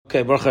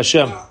Okay, Baruch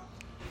Hashem.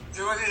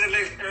 The only thing that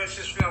makes parents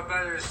just feel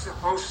better is to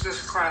post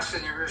this class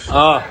in your mission.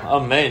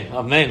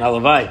 Amen,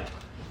 halavai.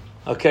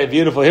 Okay,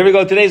 beautiful. Here we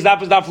go. Today's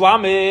Daf is Daf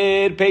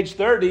Lamed, page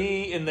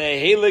 30 in the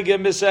Heilige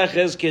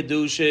Meseches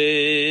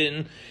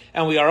Kedushin.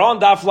 And we are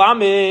on Daf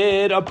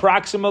Lamed,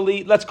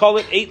 approximately, let's call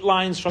it 8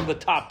 lines from the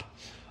top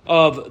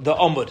of the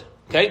Omud.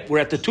 Okay, we're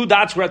at the 2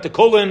 dots, we're at the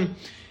colon,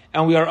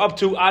 and we are up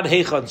to Ad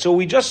Heichan. So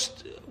we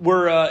just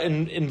were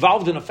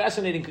involved in a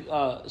fascinating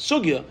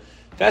sugya,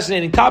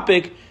 fascinating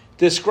topic,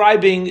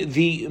 describing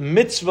the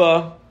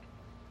mitzvah,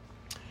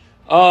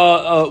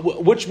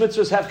 which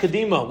mitzvahs have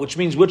kadima, which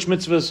means which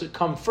mitzvahs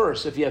come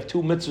first, if you have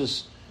 2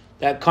 mitzvahs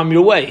that come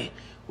your way.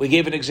 We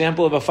gave an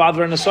example of a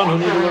father and a son who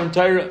need to learn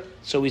Torah.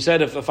 So we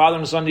said if a father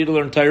and a son need to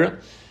learn Torah,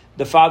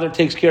 the father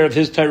takes care of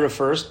his Torah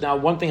first. Now,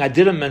 one thing I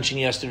didn't mention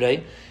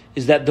yesterday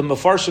is that the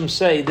Mefarshim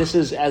say this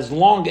is as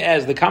long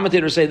as, the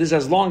commentators say this is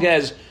as long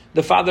as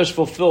the father's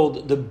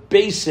fulfilled the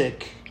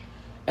basic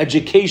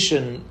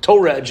education,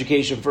 Torah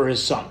education for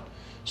his son.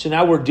 So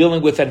now we're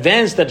dealing with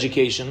advanced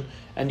education,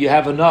 and you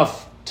have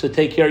enough to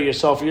take care of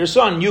yourself or your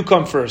son, you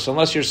come first.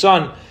 Unless your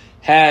son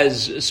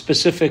has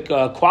specific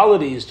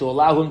qualities to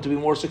allow him to be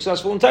more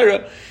successful in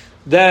Torah,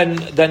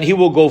 then he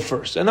will go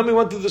first. And then we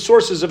went through the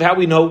sources of how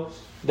we know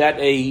that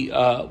we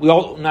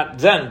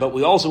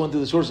also went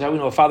through the sources of how we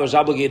know a father is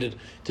obligated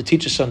to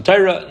teach his son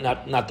Torah,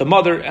 not the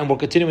mother, and we're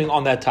continuing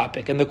on that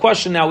topic. And the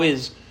question now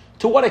is,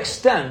 to what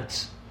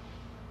extent,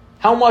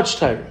 how much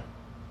Torah?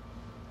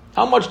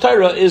 How much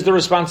Torah is the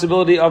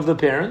responsibility of the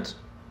parent?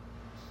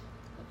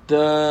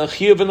 The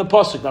chiyuv in the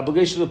pasuk, the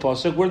obligation of the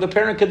pasuk, where the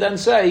parent could then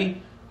say,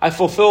 I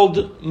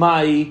fulfilled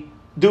my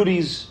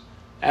duties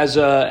as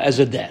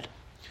a dad.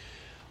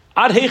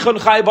 Ad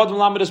heichon chai b'adam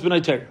lamed es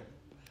b'nai Torah.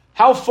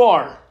 How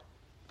far,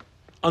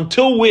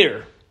 until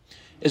where,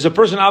 is a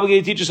person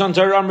obligated to teach his son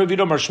Torah? Amar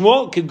Rav Mar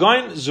Shmuel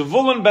Kigain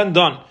Zevulun ben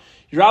Dan.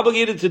 You're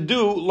obligated to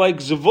do like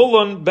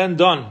Zevulun ben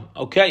Dan.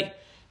 Okay.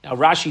 Now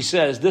Rashi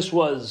says this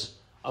was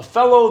a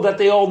fellow that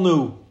they all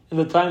knew in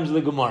the times of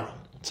the Gemara.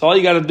 So all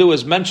you got to do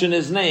is mention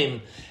his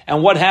name.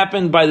 And what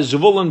happened by the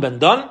Zevulun ben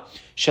Dan?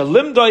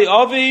 Shalimdai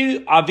avi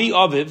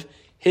aviv,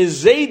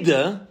 his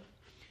Zayda,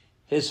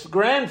 his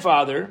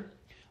grandfather,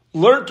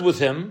 learnt with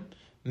him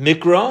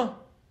Mikra,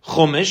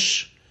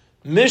 Chumash,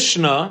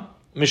 Mishnah,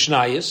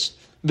 Mishnayis,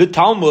 the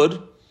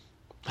Talmud,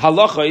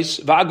 Halachais,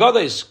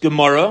 Va'agadais,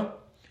 Gemara,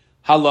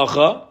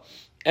 Halacha,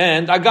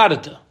 and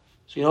Agadata.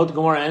 So you know what the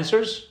Gemara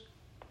answers?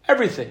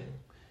 Everything.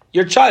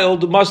 Your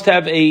child must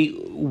have a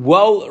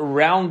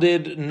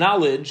well-rounded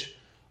knowledge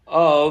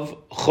of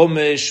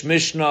Chumash,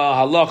 Mishnah,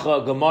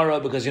 Halacha, Gemara,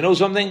 because you know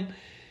something?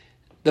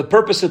 The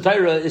purpose of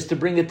Torah is to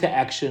bring it to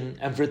action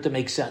and for it to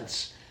make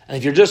sense. And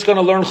if you're just going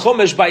to learn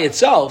Chumash by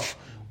itself,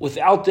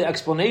 without the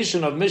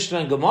explanation of Mishnah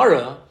and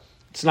Gemara,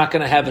 it's not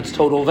going to have its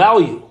total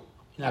value.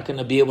 You're not going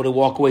to be able to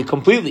walk away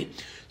completely.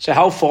 So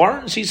how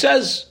far? So he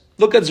says,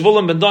 look at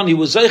Zvulun ben Dan, he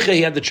was Zeiche,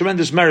 he had the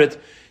tremendous merit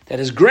that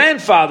his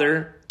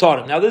grandfather taught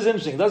him. Now this is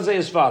interesting, it doesn't say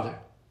his father.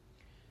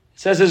 It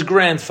says his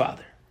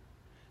grandfather.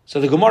 So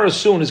the Gemara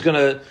soon is going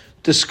to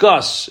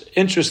discuss,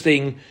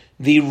 interesting,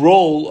 the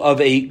role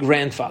of a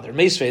grandfather.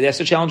 Meisvei, that's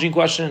a challenging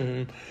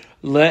question.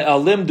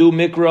 Limdu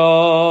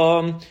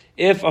mikra,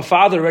 if a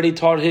father already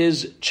taught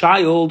his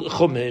child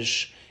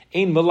Chumash,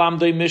 ein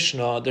melamdei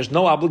Mishnah, there's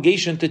no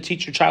obligation to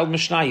teach your child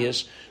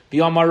Mishnayis.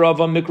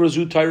 V'yamarava mikra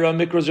zu Torah,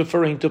 mikra is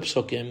referring to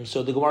psukim.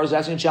 So the Gemara is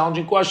asking a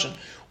challenging question.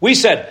 We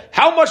said,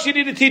 how much do you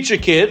need to teach your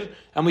kid?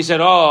 And we said,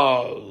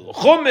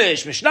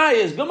 Chumash,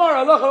 Mishnayis,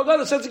 Gemara,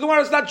 Allah, says the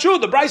Gemara, it's not true.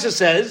 The Brisa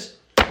says,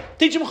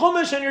 teach him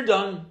Chumash and you're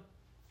done.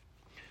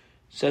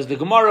 Says the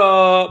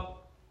Gemara,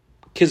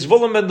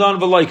 Kizvulim ben Dan,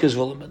 v'lai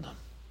Kizvulim ben Dan.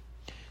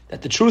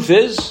 That the truth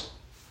is,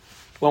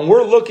 when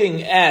we're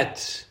looking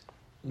at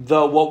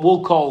the what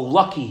we'll call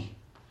lucky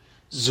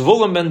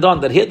Zvulun ben Dan,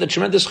 that he had the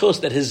tremendous chus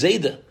that his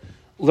Zayda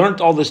learned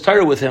all this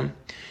Torah with him,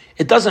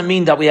 it doesn't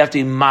mean that we have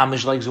to be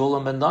mamish like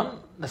Zvulun ben Dan.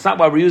 That's not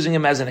why we're using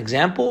him as an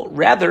example.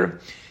 Rather,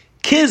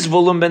 Kiz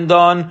Zvulun ben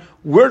Dan,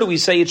 where do we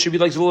say it should be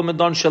like Zvulun ben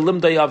Dan?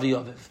 Shalim dayavi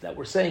aviv. That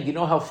we're saying, you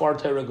know how far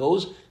Torah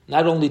goes?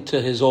 Not only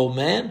to his old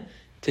man,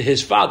 to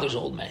his father's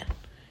old man.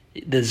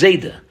 The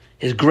Zayda.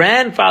 His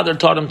grandfather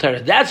taught him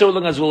Torah. That's what we're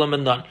looking at Zvulun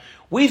ben Dan.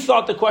 We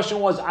thought the question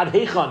was Ad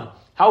Heichan.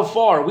 How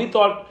far? We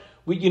thought,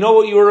 you know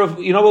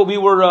what we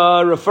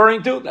were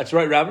referring to? That's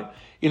right, Rabbi.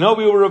 You know what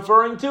we were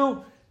referring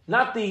to?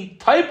 Not the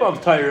type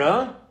of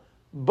Torah,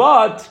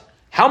 but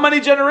how many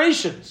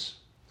generations?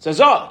 It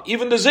says,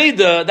 even the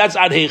Zayda, that's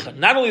Ad Heichan.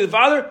 Not only the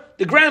father,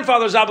 the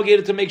grandfather is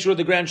obligated to make sure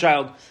the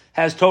grandchild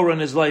has Torah in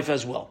his life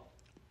as well.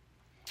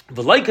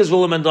 The like is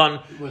Zvulun ben Dan,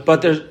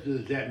 but there's...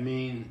 Does that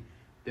mean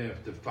that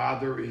if the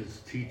father is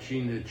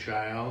teaching the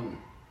child,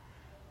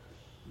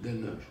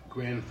 then the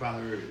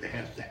grandfather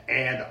has to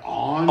add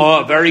on?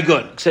 Oh, very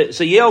good.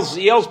 So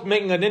Yale's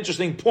making an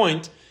interesting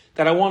point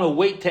that I want to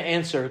wait to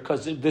answer,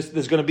 because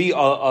there's going to be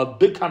a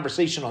big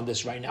conversation on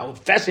this right now, a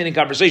fascinating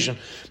conversation.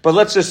 But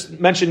let's just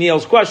mention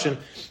Yale's question.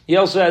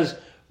 Yale says,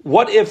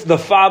 what if the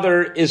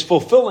father is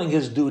fulfilling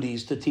his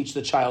duties to teach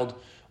the child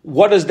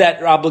what does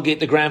that obligate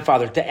the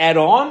grandfather? To add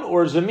on,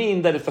 or does it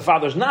mean that if the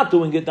father's not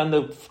doing it, then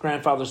the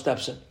grandfather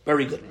steps in?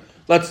 Very good.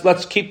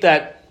 Let's keep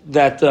that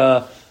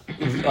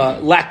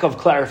lack of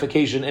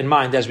clarification in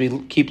mind as we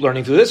keep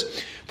learning through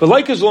this. But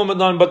like is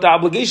done, but the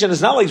obligation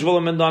is not like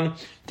done.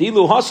 When it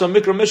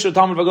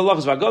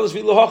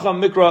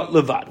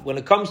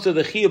comes to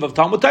the chiyuv of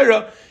Talmud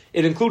Torah,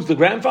 it includes the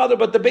grandfather,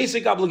 but the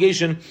basic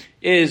obligation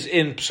is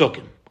in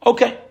psukim.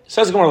 Okay,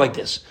 says the Gemara like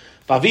this: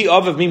 Vavi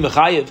Avav mi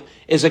mechayev,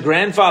 is a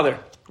grandfather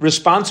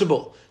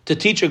responsible to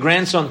teach a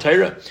grandson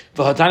Torah?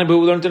 We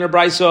learned in a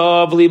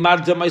brayso,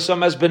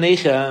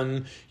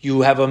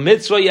 you have a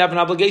mitzvah, you have an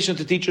obligation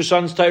to teach your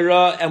sons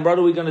Torah, and what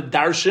are we going to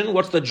darshan?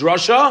 What's the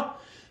drasha?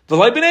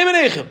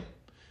 It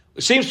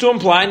seems to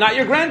imply not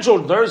your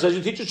grandchildren. Torah says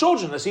you teach your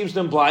children. It seems to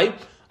imply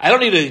I don't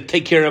need to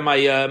take care of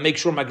make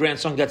sure my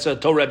grandson gets a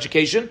Torah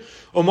education.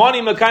 In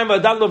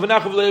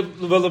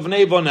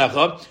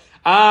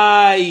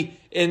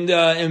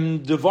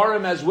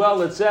Devarim as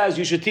well, it says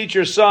you should teach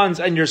your sons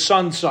and your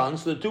sons'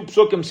 sons. The two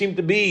psukim seem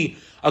to be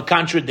a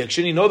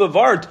contradiction. You know the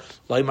Vart,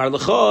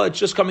 it's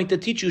just coming to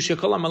teach you.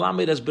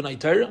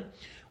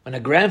 When a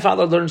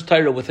grandfather learns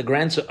Torah with a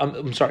grandson,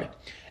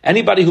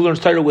 anybody who learns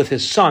Torah with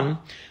his son,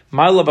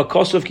 when a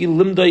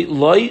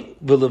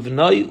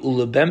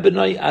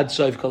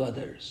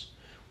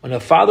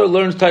father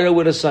learns Torah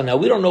with his son, now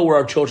we don't know where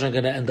our children are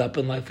going to end up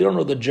in life. We don't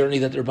know the journey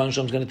that the Rebbeinu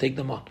Shalom is going to take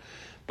them on.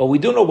 But we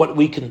do know what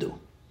we can do.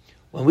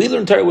 When we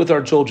learn Torah with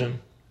our children,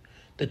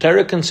 the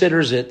Torah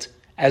considers it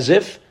as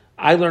if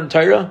I learn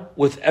Torah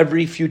with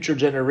every future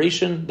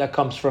generation that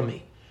comes from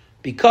me.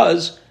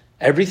 Because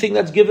everything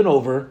that's given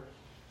over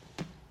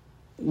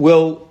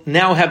will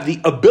now have the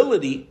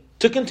ability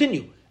to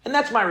continue. And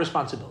that's my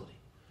responsibility.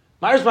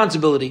 My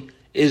responsibility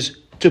is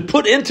to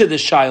put into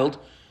this child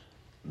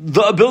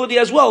the ability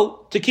as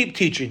well to keep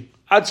teaching.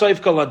 Ad saif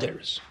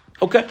kaladeris.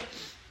 Okay?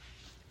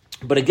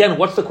 But again,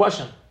 what's the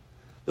question?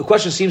 The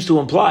question seems to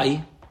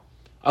imply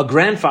a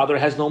grandfather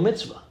has no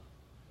mitzvah,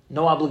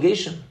 no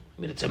obligation.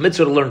 I mean, it's a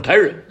mitzvah to learn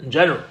Torah in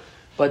general,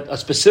 but a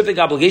specific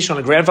obligation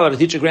on a grandfather to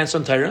teach a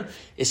grandson Torah,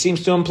 it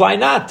seems to imply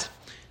not.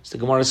 So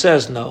the Gemara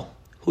says, no.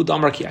 Hu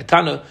damar ki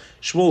Tana,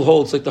 Shmuel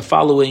holds like the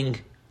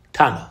following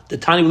Tana. The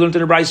Tana we learned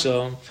in the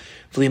Brayso,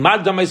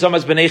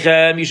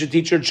 you should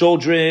teach your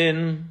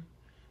children.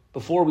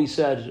 Before we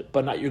said,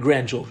 but not your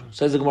grandchildren.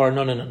 Says the Gemara,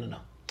 no.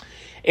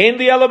 In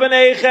the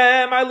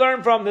I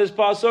learned from this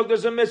pasuk,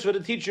 there's a mitzvah to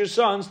teach your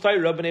sons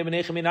Torah.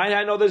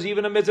 I know there's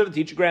even a mitzvah to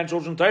teach your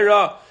grandchildren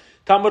Torah.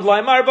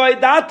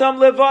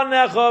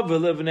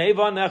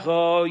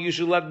 You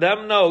should let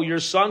them know, your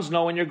sons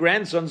know, and your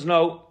grandsons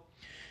know.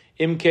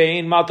 1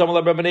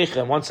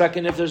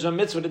 second, if there's a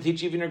mitzvah to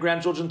teach even your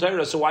grandchildren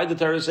Torah, so why did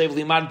the Torah say,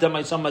 why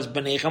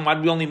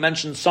did we only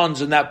mention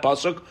sons in that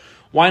pasuk?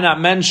 Why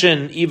not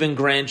mention even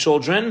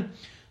grandchildren?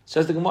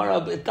 Says the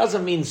Gemara, it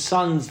doesn't mean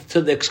sons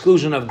to the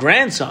exclusion of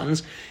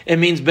grandsons. It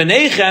means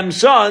b'neichem,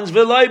 sons,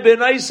 v'lai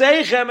b'nai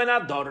seichem, and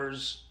not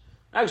daughters.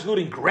 Not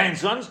excluding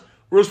grandsons,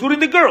 we're excluding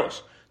the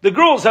girls. The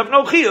girls have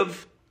no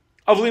chiyuv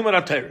of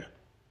limud Torah.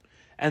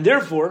 And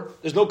therefore,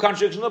 there's no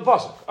contradiction in the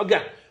pasuk.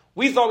 Again,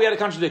 we thought we had a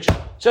contradiction.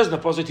 It says in the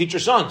pasuk, teach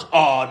your sons.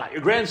 Oh, not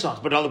your grandsons.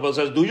 But another pasuk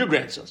says, do your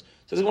grandsons.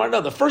 Says the Gemara,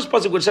 no, the first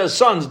pasuk which says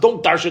sons,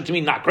 don't darsha it to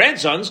mean not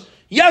grandsons.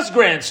 Yes,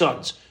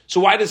 grandsons.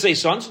 So why did it say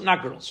sons,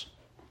 not girls?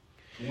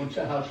 How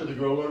should the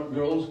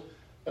girls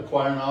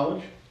acquire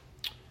knowledge?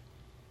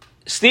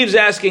 Steve's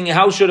asking,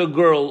 how should a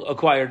girl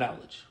acquire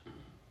knowledge?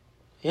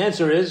 The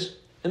answer is,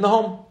 in the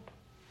home.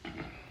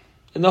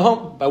 In the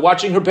home, by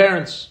watching her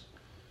parents.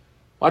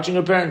 Watching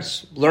her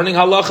parents. Learning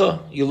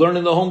halacha, you learn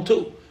in the home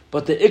too.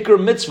 But the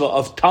ikr mitzvah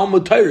of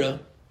Talmud Torah,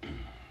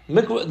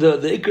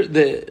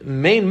 the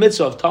main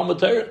mitzvah of Talmud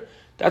Torah,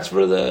 that's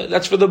for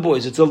the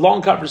boys. It's a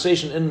long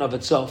conversation in and of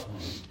itself.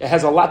 It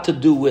has a lot to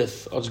do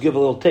with, I'll just give a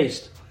little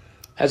taste. It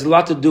has a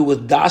lot to do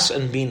with das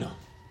and bina.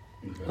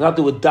 A lot to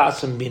do with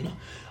das and bina.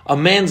 A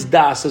man's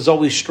das is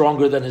always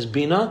stronger than his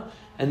bina,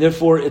 and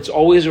therefore it's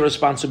always a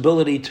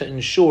responsibility to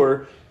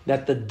ensure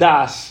that the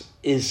das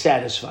is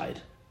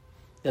satisfied,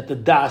 that the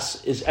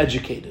das is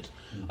educated.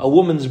 A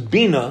woman's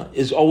bina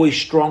is always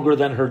stronger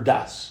than her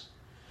das.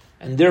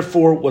 And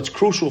therefore, what's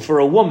crucial for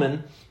a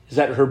woman is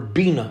that her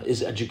bina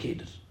is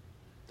educated.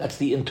 That's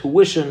the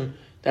intuition,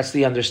 that's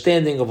the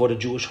understanding of what a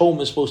Jewish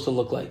home is supposed to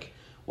look like,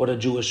 what a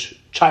Jewish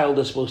child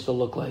is supposed to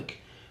look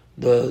like,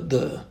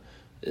 the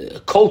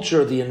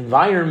culture, the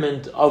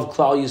environment of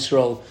Klal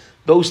Yisrael.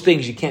 Those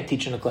things you can't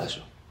teach in a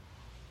classroom.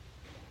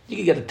 You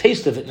can get a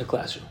taste of it in a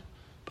classroom.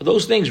 But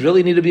those things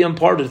really need to be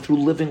imparted through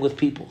living with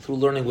people, through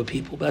learning with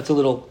people. That's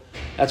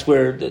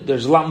where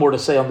there's a lot more to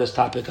say on this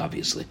topic,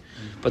 obviously.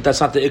 But that's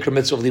not the ikr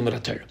mitzvah of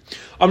limud Torah.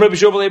 Rabbi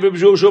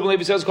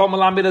Shmuel says, "Kol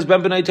malambid as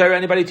ben b'nai Torah."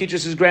 Anybody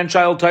teaches his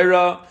grandchild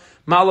Torah,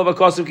 malav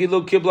akasav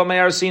kilu kibla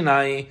me'ar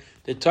Sinai.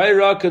 The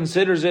Torah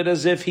considers it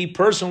as if he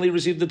personally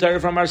received the Torah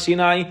from Har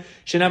Sinai.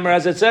 Shenemar,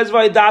 as it says,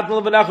 "Vaydat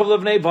l'v'necha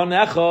l'vnei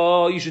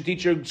v'necha." You should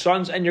teach your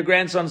sons and your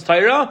grandsons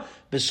Torah.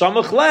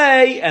 B'samach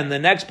lei, and the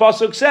next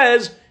pasuk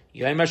says,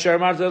 like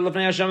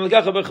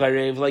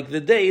the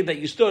day that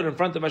you stood in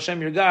front of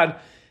Hashem your God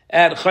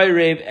at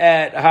Chayrev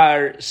at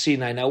Har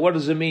Sinai. Now, what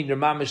does it mean? Your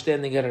mom is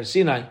standing at Har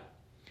Sinai.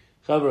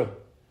 Chavra,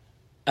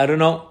 I don't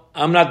know.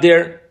 I'm not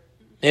there.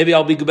 Maybe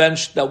I'll be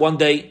gebenched that one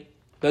day.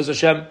 Bez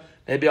Hashem.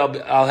 Maybe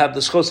I'll have the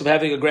schos of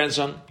having a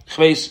grandson.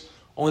 Chveis.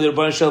 Only the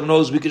Rebbeinu Shalom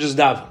knows. We could just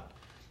daven.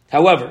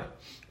 However,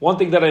 one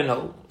thing that I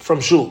know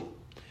from shul,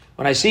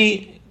 when I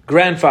see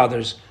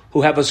grandfathers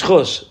who have a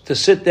schos to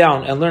sit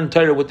down and learn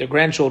Torah with their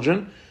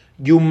grandchildren,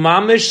 you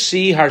mamish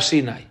see Har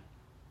Sinai.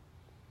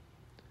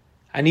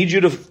 I need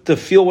you to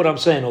feel what I'm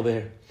saying over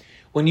here.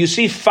 When you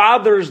see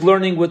fathers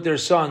learning with their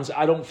sons,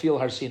 I don't feel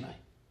Har Sinai.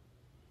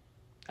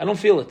 I don't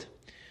feel it.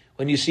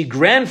 When you see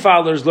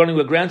grandfathers learning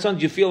with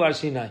grandsons, you feel Har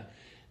Sinai.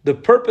 The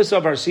purpose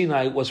of Har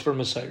Sinai was for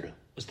Messiah,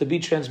 was to be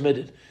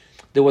transmitted.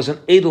 There was an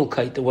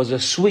edelkeit, there was a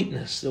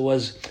sweetness, there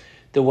was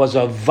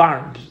a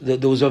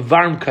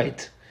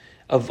varmkeit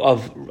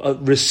of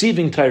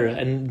receiving Torah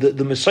and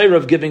the Messiah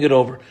of giving it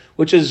over,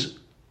 which is,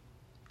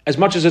 as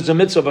much as it's a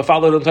mitzvah of a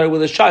father learning Torah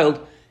with his child,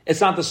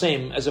 it's not the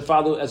same as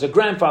a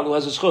grandfather who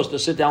has a schos to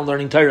sit down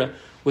learning Torah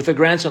with a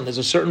grandson. There's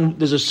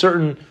a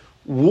certain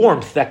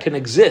warmth that can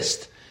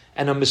exist,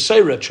 and a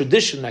Messiah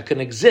tradition that can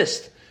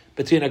exist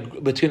between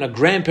a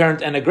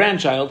grandparent and a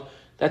grandchild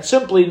that's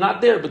simply not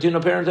there between a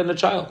parent and a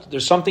child.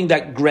 There's something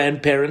that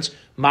grandparents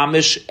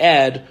mamish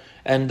add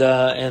and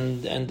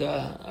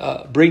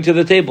bring to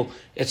the table.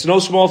 It's no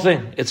small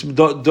thing.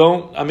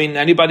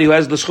 Anybody who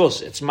has the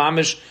schos, it's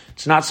mamish.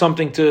 It's not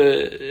something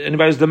to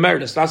anybody's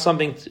demerit. It's not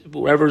something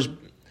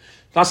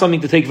not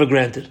something to take for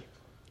granted.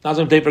 Not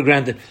something to take for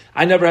granted.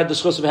 I never had the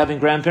schos of having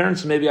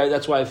grandparents. Maybe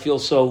that's why I feel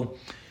so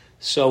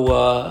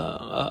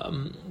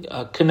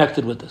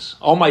connected with this.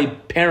 All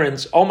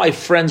my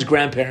friends'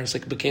 grandparents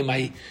became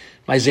my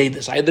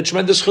zaydis. I had the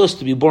tremendous chus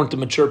to be born to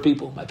mature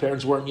people. My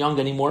parents weren't young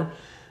anymore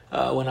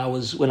when I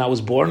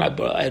was born.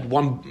 I had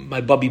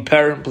my bubby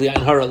parent,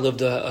 Blian Hara,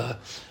 lived a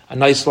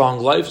nice long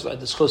life. So I had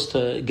the chus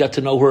to get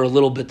to know her a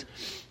little bit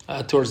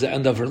towards the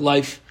end of her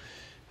life.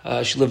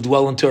 She lived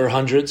well into her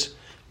hundreds.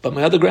 But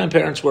my other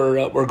grandparents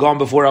were gone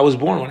before I was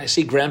born. When I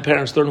see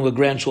grandparents learning with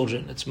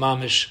grandchildren, it's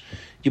mamish.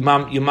 You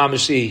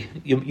mamish see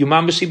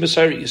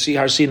Messiah. You see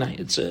Har Sinai.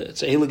 It's a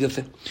really good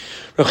thing.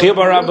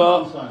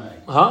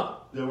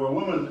 There were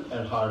women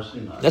at Har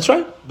Sinai. That's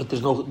right, but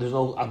there's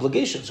no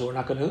obligation, so we're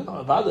not going to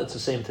about it. It's the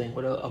same thing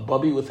with a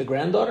bubby with a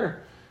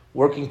granddaughter,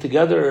 working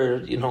together,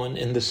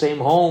 in the same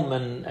home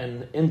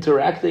and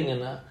interacting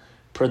in a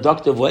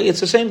productive way. It's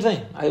the same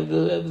thing.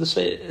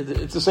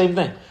 It's the same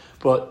thing.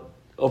 But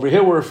over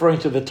here, we're referring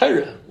to the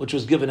Torah, which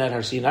was given at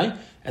Har Sinai,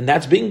 and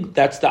that's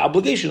the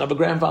obligation of a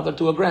grandfather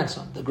to a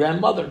grandson. The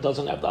grandmother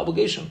doesn't have the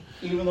obligation.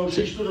 Even though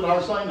she stood at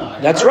Har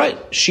Sinai. That's right.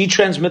 She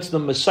transmits the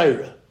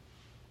Messiah.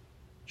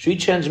 She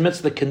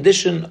transmits the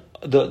condition,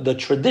 the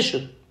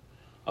tradition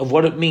of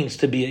what it means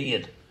to be a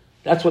Yid.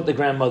 That's what the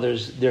grandmother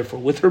is there for,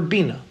 with her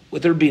bina.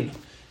 The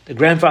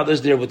grandfather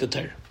is there with the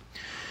Torah.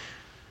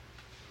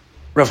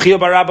 Rav Chia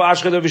bar Rabba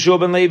Ashkad of Yeshua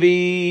ben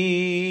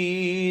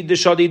Levi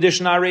Deshadi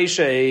Dishna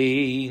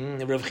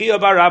Reishei. Rav Chia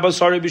bar Rabba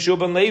saw Yeshua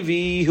ben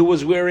Levi who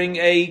was wearing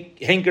a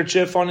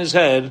handkerchief on his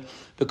head.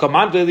 The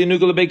command of the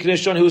Yenuka Lebei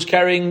Knishon, who was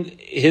carrying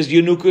his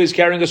Yenuka is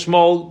carrying a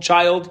small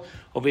child.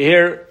 Over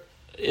here,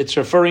 it's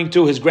referring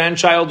to his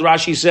grandchild.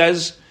 Rashi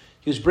says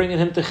he was bringing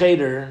him to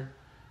Cheder.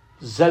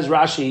 Says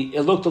Rashi,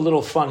 it looked a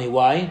little funny.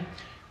 Why?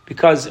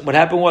 Because what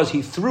happened was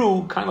he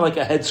threw kind of like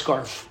a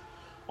headscarf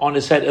on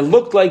his head. It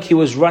looked like he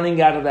was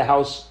running out of the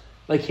house,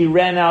 like he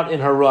ran out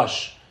in a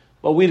rush.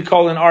 What we'd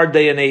call in our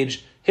day and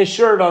age, his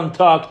shirt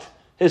untucked,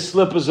 his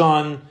slippers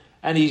on,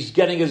 and he's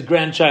getting his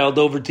grandchild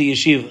over to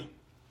yeshiva.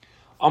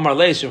 Amar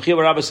Leis, Rav Chia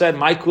bar Rabba said,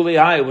 "My kuli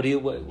hai. Why do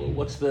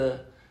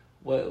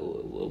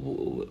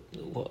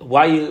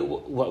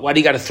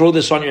you got to throw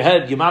this on your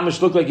head? Your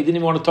mamish looked like you didn't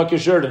even want to tuck your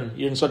shirt in.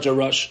 You're in such a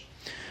rush."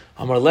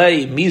 Amar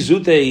Lei, mi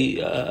zuter.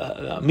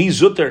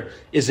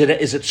 Is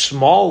it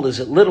small? Is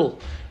it little?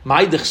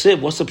 What's the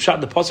pshat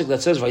in the pasuk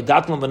that says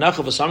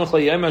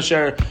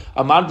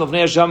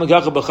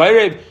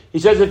He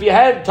says if you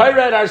had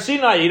Torah at Har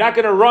Sinai, you're not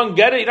going to run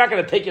get it. You're not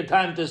going to take your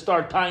time to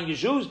start tying your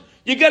shoes.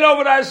 You get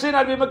over to Har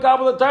Sinai to be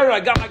makabel the Torah. I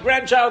got my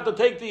grandchild to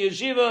take the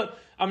yeshiva.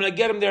 I'm going to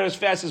get him there as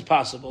fast as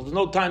possible. There's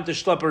no time to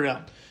schlep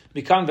around.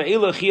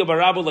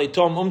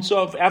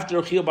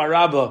 After Chia bar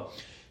Rabba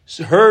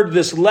heard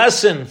this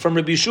lesson from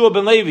Rabbi Yeshua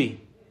ben Levi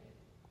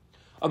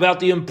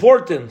about the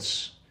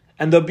importance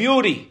and the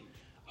beauty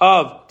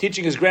of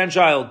teaching his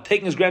grandchild,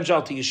 taking his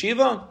grandchild to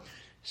yeshiva,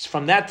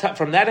 from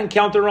that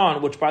encounter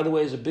on, which by the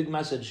way is a big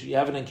message. You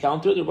have an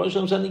encounter, the Rosh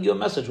Hashanah is sending you a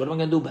message. What am I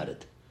going to do about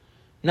it?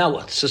 Now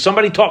what? So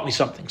somebody taught me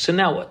something. So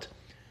now what?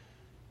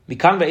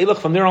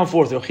 From there on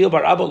forth, he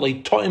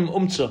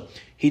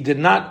did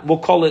not,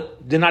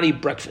 did not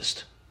eat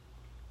breakfast.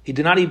 He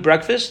did not eat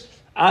breakfast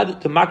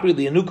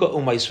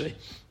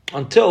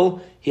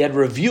until he had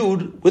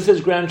reviewed with his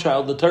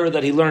grandchild the Torah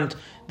that he learned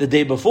the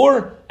day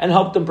before and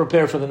helped him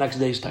prepare for the next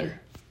day's Torah.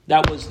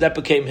 That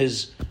became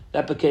his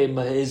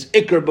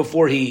ikr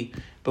before he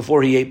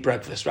ate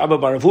breakfast. Rabbi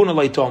Baravuna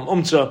leitom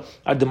umtza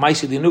ad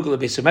demaisi linuka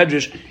lebeis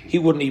medrash. He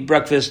wouldn't eat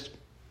breakfast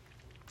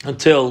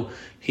until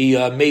he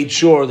made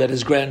sure that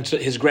his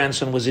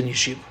grandson was in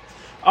yeshiva.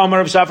 Amar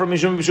Rav Safra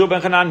Mishum B'Shua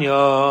Ben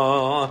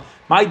Chananya.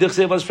 My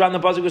dichsev was from the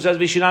pasuk which says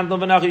Vishinantam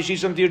v'nach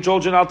yishisham to your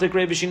children. I'll take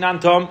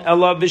Vishinantam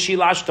ella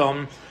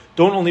Vishilashtam.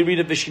 Don't only read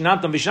it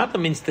Vishinantam.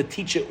 Vishinantam means to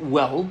teach it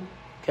well.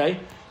 Okay,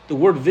 the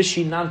word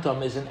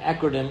Vishinantam is an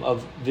acronym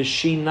of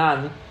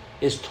Vishinan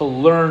is to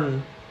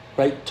learn,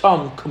 right?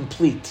 Tam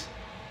complete,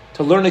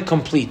 to learn it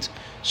complete.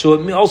 So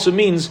it also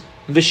means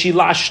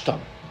Vishilashtam.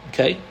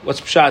 Okay,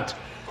 what's pshat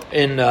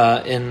in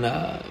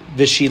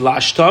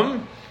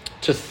Vishilashtam?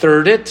 To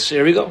third it.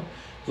 Here we go.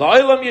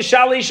 La'olam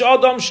yishalish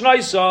adam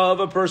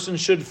shnaisav. A person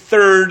should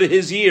third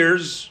his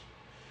years.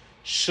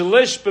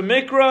 Shlish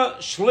b'mikra,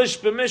 shlish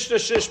b'mishna,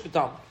 shish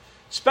b'tam.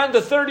 Spend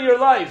a third of your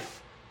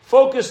life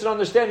focused on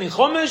understanding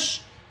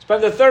Chumash.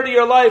 Spend a third of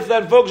your life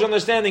then focused on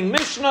understanding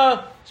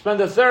Mishnah. Spend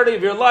a third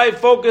of your life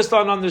focused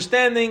on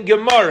understanding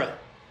Gemara.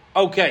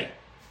 Okay.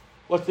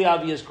 What's the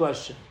obvious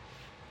question?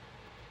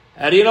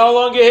 How do you know how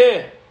long you're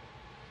here?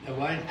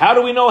 How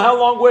do we know how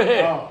long we're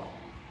here? Oh.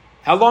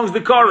 How long's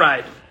the car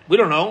ride? We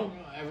don't know.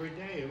 Every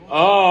day.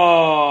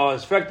 Oh,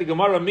 it's fact the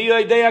Gemara.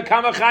 You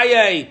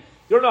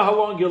don't know how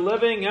long you're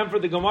living. And for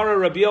the Gemara,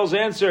 Rabiel's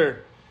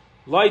answer,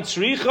 Light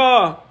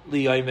Sricha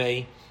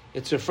Liyaimei.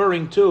 It's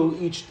referring to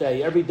each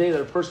day. Every day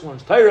that a person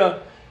learns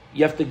Torah,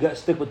 you have to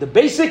stick with the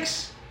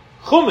basics.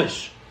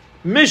 Chumash,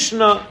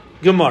 Mishnah,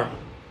 Gemara.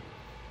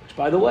 Which,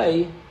 by the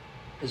way,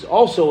 is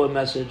also a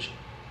message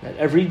that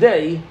every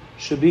day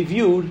should be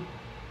viewed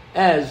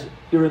as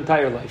your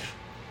entire life.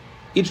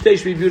 Each day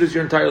should be viewed as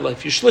your entire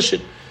life. You shlish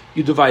it,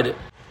 you divide it.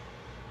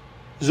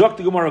 Zok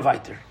the Gemara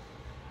weiter.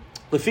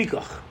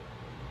 Lefikach.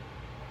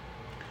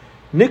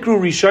 Nikru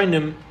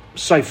Rishonim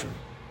Seifrim.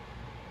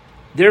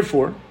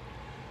 Therefore,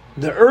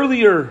 the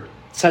earlier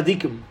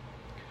tzaddikim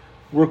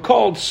were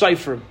called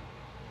Seifrim.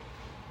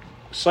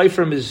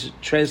 Seifrim is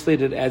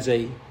translated as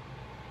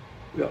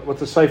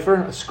what's a cipher?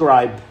 A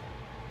scribe.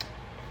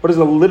 What is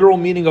the literal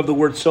meaning of the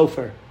word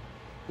sofer?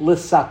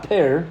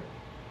 Lisaper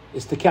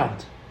is to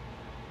count.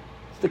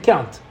 It's to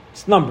count.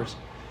 It's numbers.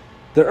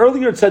 The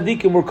earlier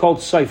tzaddikim were called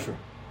Seifrim.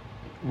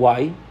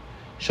 Why?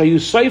 Shayu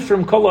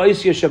Seifrim kol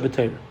ha'isya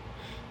shebeTorah.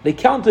 They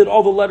counted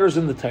all the letters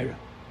in the Torah.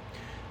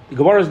 The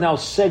Gemara is now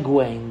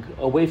segueing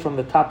away from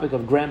the topic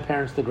of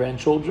grandparents to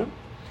grandchildren.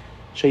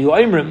 Shayu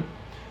Aimrim,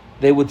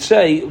 they would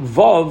say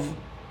Vav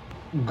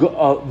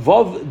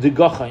de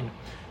Gachain.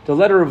 The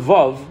letter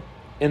Vav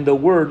in the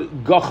word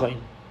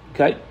Gachain.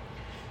 Okay?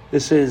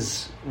 This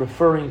is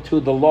referring to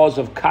the laws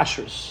of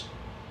kashrus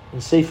in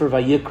Sefer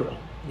Vayikra.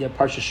 Yeah,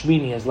 Parsha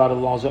Shmini has a lot of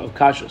laws of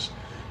kashrus.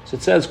 So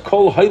it says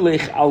Kol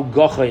Hailech al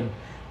Gachain.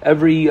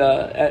 Every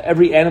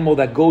animal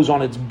that goes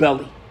on its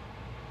belly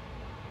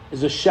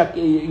is a shek.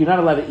 You're not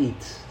allowed to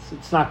eat.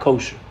 It's not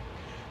kosher.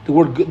 The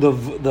word the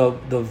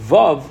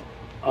vav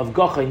of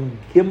gachain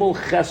gimel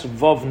ches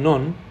vav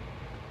nun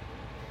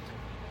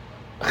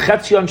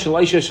chetzion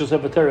shalaisha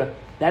shel Torah.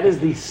 That is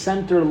the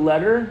center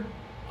letter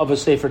of a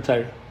Sefer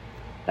Torah.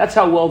 That's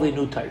how well they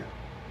knew Torah.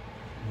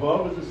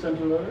 Vav is the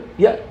center letter?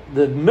 Yeah,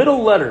 the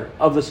middle letter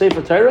of the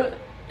Sefer Torah.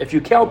 If you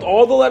count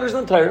all the letters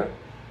in the Torah,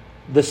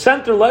 the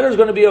center letter is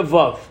going to be a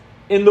vav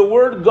in the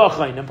word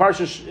gachain in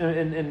Parsha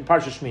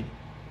Shmini.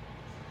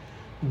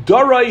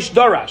 Darash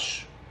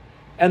Darash,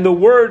 and the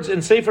words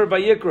in Sefer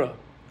Vayikra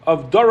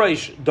of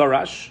Darash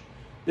Darash,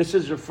 this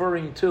is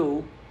referring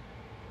to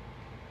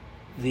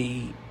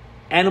the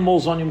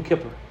animals on Yom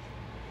Kippur,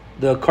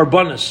 the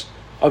karbanos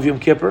of Yom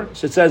Kippur.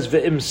 So it says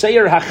Ve'im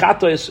Seir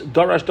Hachatos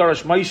Darash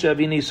Darash Moshe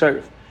Avini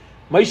Serv.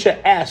 Moshe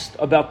asked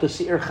about the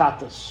Seir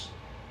Chatos,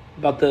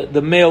 about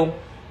the male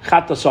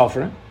Chatos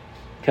offering.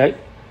 Okay,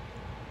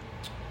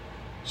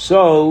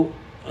 so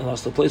I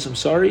lost the place. I'm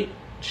sorry.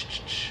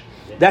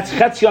 That's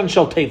Chetzion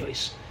Shel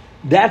Teves.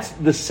 That's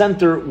the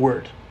center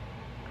word.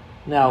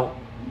 Now,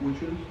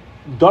 Which is?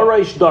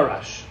 Darash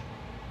Darash.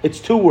 It's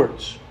two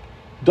words.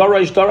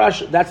 Darash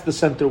Darash, that's the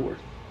center word.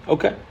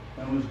 Okay.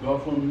 And was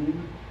Gopham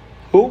mean?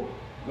 Who?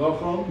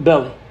 Gopham?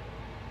 Belly.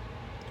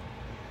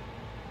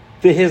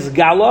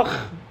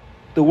 V'hizgalach,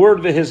 the word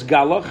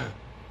v'hizgalach,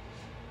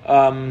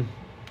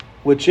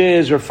 which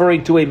is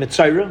referring to a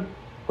Mitzayra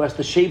who has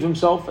to shave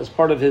himself as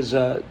part of his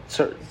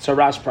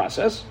tzaras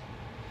process.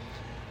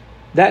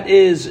 That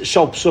is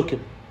Shal Psukim.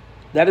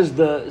 That is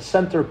the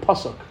center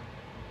pasuk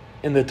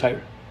in the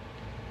Torah.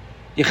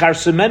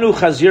 Yicharsemenu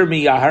Chazir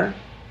Miyahar.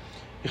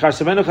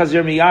 Yicharsemenu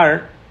Chazir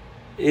Miyahar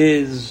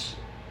is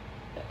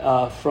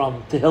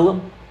from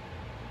Tehillim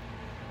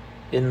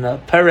in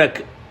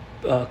Perek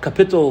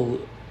Kapitel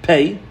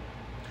Pei.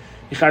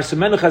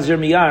 Yicharsemenu Chazir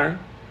Miyahar.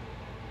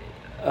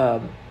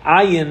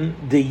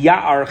 Ayin the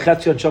Ya'ar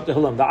Chetzion Shel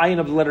Tehillim. The ayin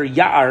of the letter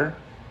Ya'ar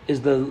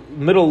is the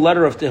middle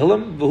letter of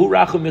Tehillim. V'hu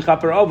Rachu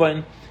Michaper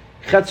Ovain.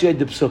 Chetzion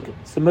de Psukim.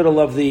 It's the middle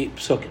of the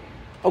Psukim.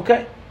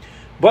 Okay.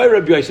 Boy,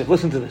 Rabbi Yosef,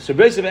 listen to this.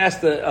 Rabbi Yosef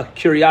asked a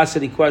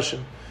curiosity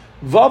question.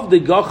 Vav de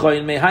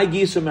Gachain mehai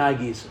gisa mehai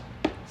gisa.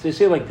 So you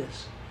say like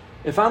this.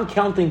 If I'm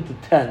counting to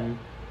 10,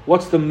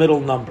 what's the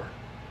middle number?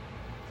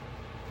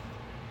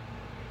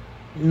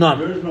 None.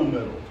 There is no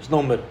middle. There's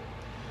no middle.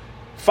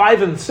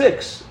 5 and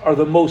 6 are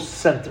the most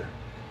center.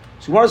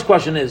 So Gemara's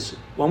question is,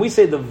 when we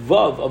say the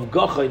vav of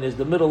gachain is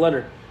the middle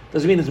letter,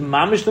 does it mean it's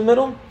mamish the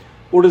middle?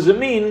 Or does it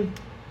mean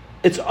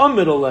it's a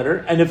middle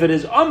letter? And if it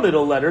is a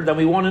middle letter, then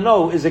we want to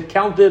know, is it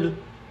counted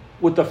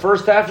with the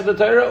first half of the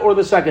Torah or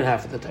the second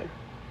half of the Torah?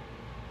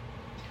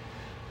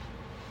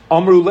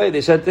 Amruleh,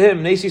 they said to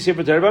him, Nasi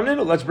Sefer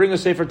Torah, let's bring a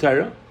Sefer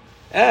Torah,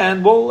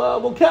 and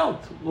we'll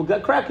count. We'll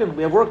get cracking.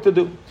 We have work to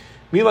do.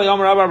 Rabbi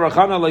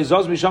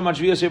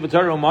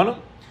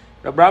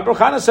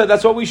Chana said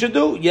that's what we should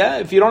do. Yeah,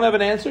 if you don't have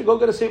an answer, go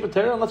get a Sefer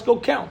Torah and let's go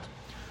count.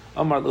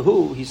 Amar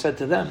Lahu, he said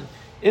to them,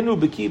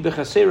 Inu b'ki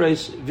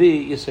b'chaseres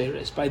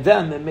v'yaseres. By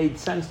them, it made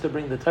sense to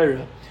bring the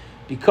Torah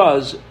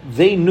because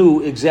they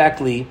knew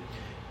exactly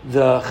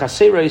the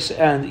chaseres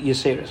and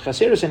yaseres.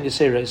 Chaseres and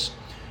yaseres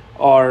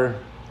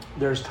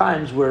there's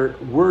times where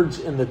words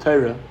in the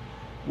Torah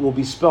will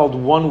be spelled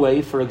one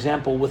way, for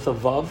example, with a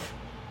vav,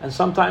 and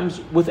sometimes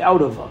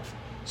without a vav.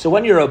 So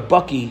when you're a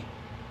bucky,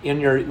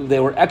 they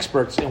were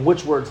experts in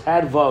which words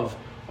had vav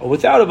or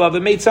without a vav,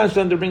 it made sense for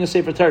them to bring a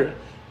Sefer Torah.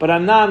 But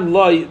anan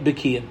loy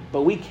bekiyin.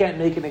 But we can't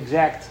make an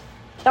exact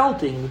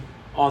counting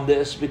on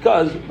this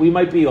because we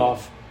might be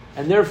off.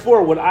 And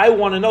therefore, what I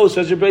want to know,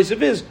 says Rabbi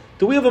Yosef, is,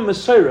 do we have a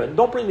Mesorah?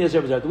 Don't bring me a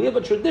Sefer Torah. Do we have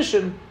a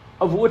tradition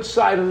of which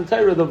side of the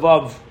Torah the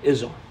vav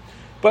is on?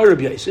 By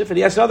Rabbi Yosef, and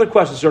he asked another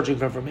question, searching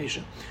for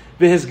information.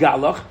 V'his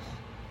galach.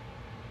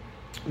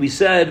 We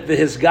said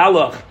v'his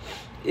galach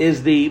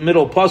is the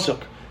middle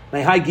pasuk.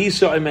 Mehai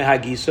Gisa and Mehai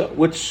Gisa,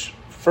 which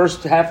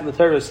first half of the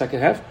Torah is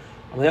second half.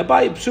 Oh,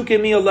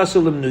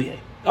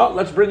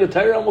 let's bring a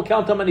Torah and we'll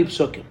count how many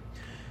psukim.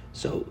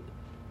 So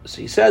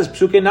he says,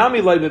 Psukim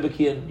nami loy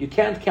bebekiyin. You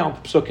can't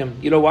count psukim.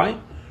 You know why?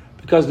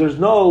 Because there's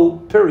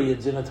no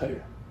periods in a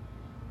Torah.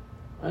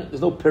 Right?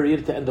 There's no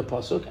period to end the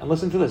pasuk. And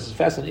listen to this, it's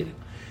fascinating.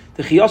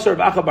 The Chiyasar of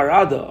Acha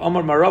Barada,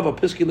 Amar Marava,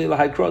 Piski Leila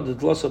Haikra, the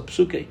Dlosa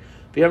Psuke,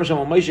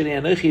 V'yarmasham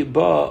Amayshani, Anechi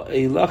Ba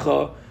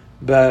Eilecha,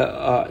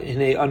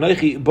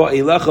 Anechi Ba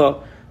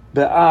Eilecha,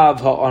 Be'av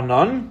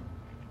Ha'anan.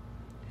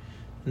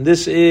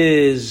 This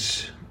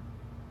is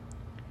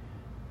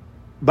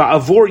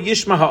Ba'avor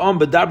Yishma Ha'am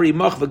B'dabri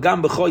Mach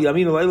V'gam B'cho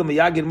Yamin L'Eila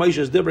Miyagin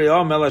Moshe's Divrei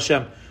Ha'am El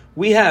Hashem.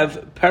 We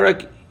have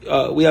Perek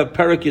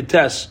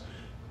Yutes,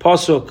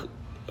 Pasuk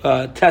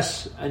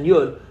Tes and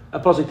Yud,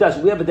 Pasuk Tes.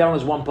 We have it down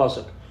as one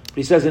pasuk. But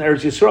he says in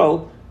Eretz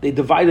Yisrael, they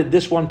divided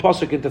this one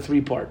pasuk into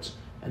 3 parts.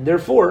 And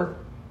therefore,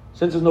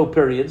 since there's no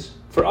periods,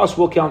 for us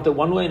we'll count it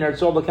one way, and Eretz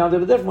Yisrael will count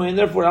it a different way, and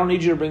therefore I don't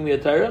need you to bring me a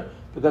Torah,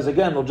 because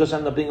again, it'll just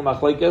end up being a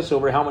machlekes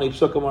over how many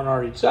psukim are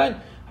on each side.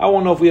 I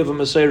won't know if we have a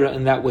Mesorah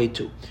in that way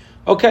too.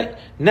 Okay,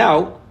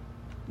 now,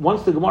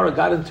 once the Gemara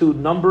got into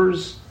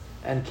numbers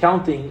and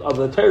counting of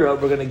the Torah,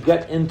 we're going to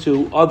get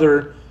into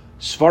other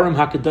Svarim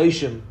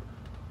HaKadoshim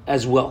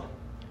as well.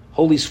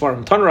 Holy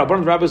Svarim. Tanur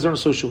Rabban Rabbis Zerna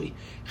Soshui.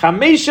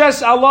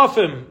 Chameshes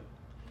alafim,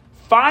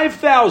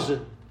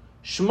 5,000,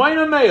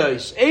 Shmaina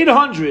Meis,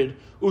 800,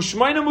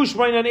 Ushmaina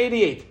Mushmaina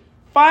 88.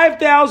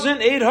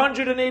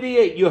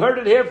 5,888. You heard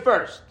it here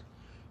first.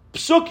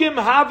 Psukim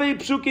have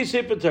psuki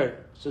sefer Torah.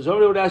 So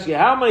somebody would ask you,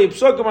 how many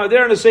psukim are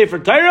there in the Sefer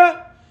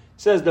Torah?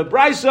 Says the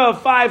Brisa,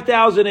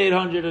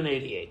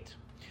 5,888.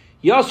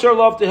 Yasser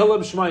love Tehillim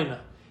Shmaina.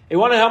 You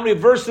want to know how many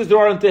verses there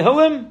are in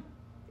Tehillim?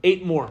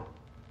 8 more.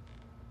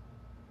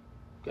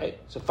 Okay,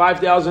 so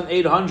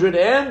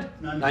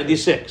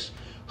 5,896.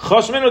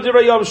 Chosmenu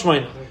Divrei Yom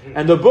Shmaina.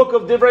 And the book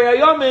of Divrei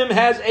Hayomim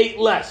has 8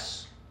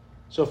 less.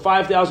 So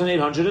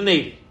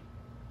 5,880.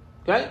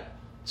 Okay?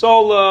 It's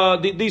all,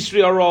 these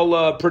 3 are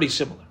all pretty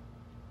similar.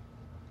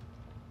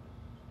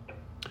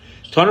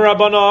 Tanur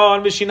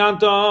Rabbanan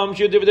Vishinantam.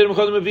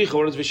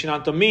 What does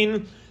Vishinantam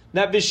mean?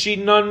 That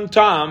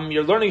Vishinantam,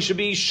 your learning should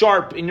be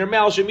sharp in your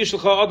mouth.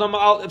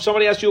 If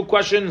somebody asks you a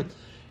question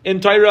in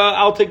Torah,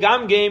 al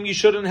tegam game, you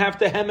shouldn't have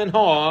to hem and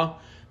haw.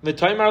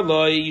 V'taimar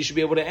loy, you should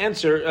be able to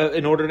answer.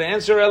 In order to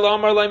answer,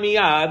 elamar loy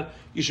miyad,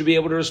 you should be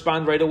able to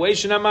respond right away.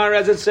 Shnamar,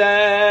 as it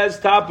says,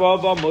 top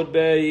of Amud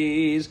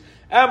Beis,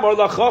 amor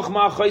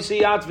lachochma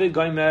choisiyat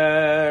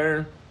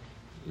v'goymer.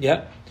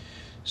 Yeah.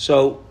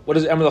 So, what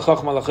is amor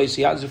lachochma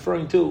lachoisiyat is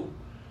referring to?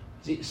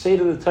 Say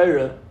to the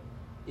Torah,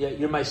 yeah,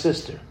 you're my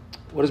sister.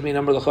 What does it mean?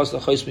 Amor lachos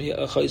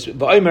lachoisiyat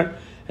v'goymer.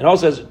 And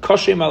also says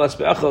koshem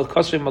alasbecha,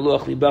 koshem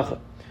maluach libecha.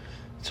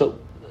 So,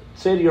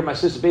 say to you're my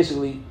sister.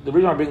 Basically, the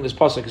reason I'm bringing this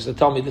pasuk is to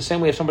tell me the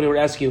same way if somebody were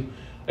to ask you,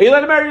 are you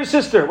allowed to marry your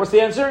sister? What's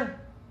the answer?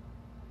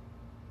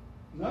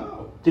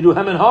 No. Did you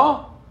hem and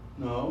haw?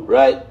 No.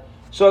 Right?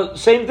 So,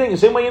 same thing. The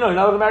same way you know you're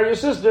not allowed to marry your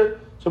sister.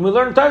 So when we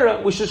learn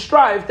Torah, we should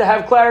strive to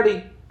have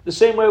clarity. The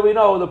same way we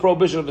know the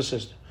prohibition of a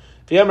sister.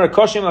 Tie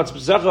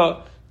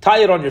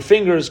it on your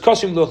fingers,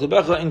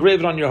 engrave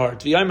it on your heart.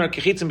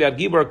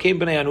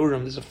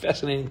 There's a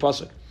fascinating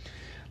pasuk.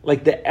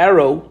 Like the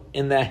arrow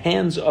in the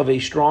hands of a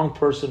strong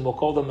person, we'll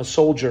call them a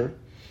soldier,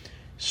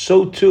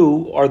 so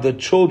too are the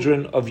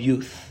children of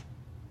youth.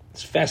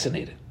 It's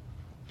fascinating.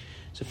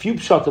 There's a few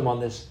pshatim on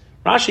this.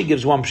 Rashi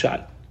gives one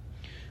pshat.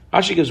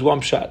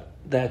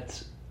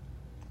 That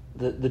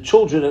the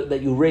children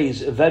that you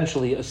raise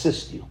eventually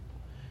assist you.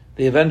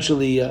 They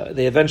eventually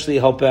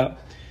help out.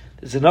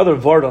 There's another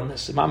word on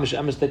this, mamish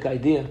emistic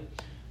idea,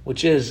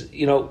 which is,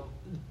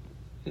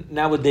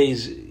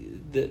 nowadays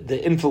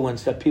the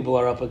influence that people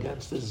are up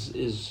against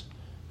is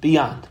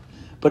beyond.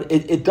 But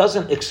it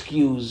doesn't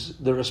excuse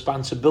the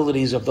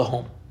responsibilities of the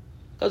home.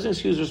 It doesn't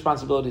excuse the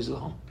responsibilities of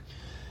the home.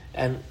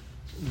 And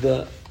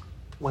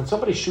when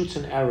somebody shoots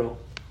an arrow,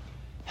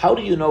 how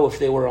do you know if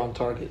they were on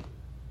target?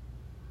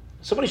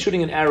 Somebody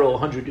shooting an arrow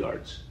 100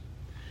 yards.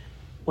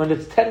 When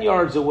it's 10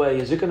 yards away,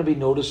 is it going to be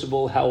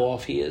noticeable how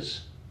off he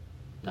is?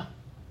 No.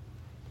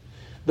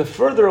 The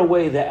further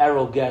away the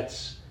arrow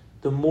gets,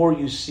 the more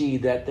you see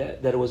that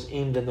it was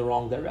aimed in the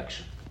wrong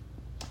direction.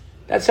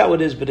 That's how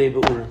it is b'dei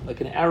be'urim,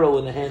 like an arrow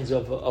in the hands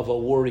of a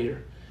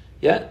warrior.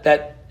 Yeah,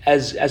 that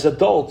as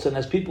adults and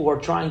as people who are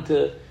trying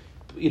to,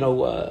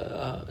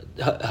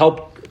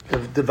 help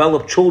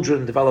develop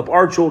children, develop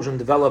our children,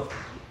 develop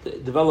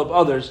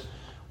others,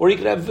 or you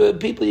could have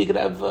people, you could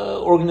have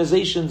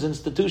organizations,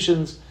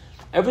 institutions.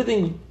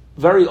 Everything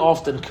very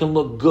often can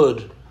look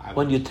good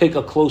when you take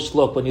a close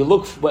look. When you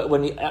look,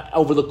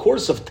 over the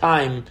course of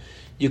time,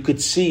 you could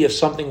see if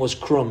something was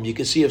krum. You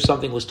could see if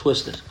something was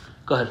twisted.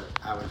 Go ahead.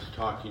 I was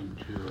talking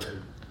to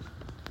an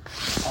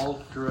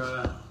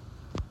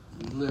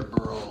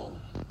ultra-liberal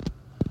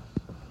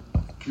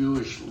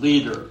Jewish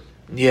leader.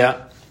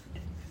 Yeah.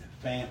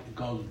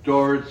 Goes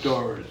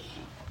doors.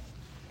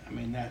 I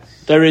mean,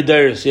 that's...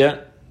 Doors,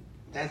 yeah.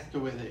 That's the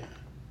way they are.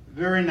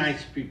 Very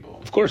nice people.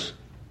 Of course.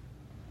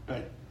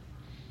 But,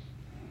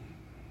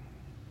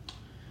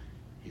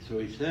 so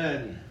he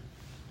said,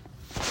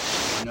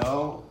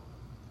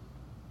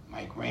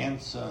 my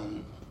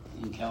grandson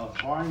in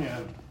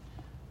California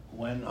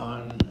went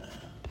on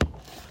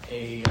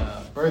a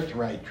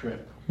birthright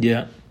trip.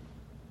 Yeah.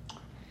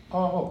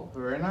 Oh,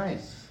 very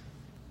nice.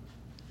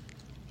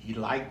 He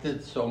liked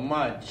it so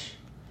much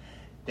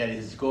that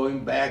he's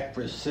going back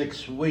for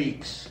 6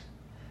 weeks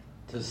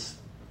to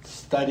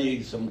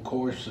study some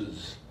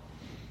courses.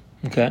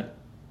 Okay.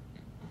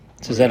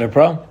 So is that a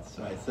problem?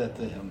 So I said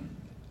to him,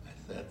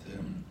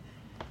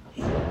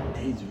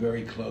 he's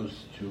very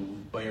close to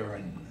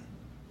Baron.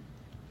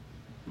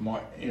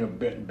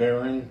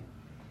 Baron,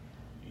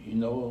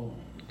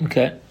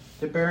 Okay.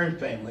 the Baron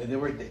family.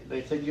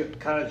 They said you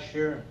kind of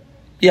sure.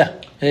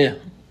 Yeah. His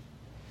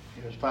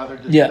father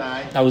just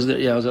died. I was there.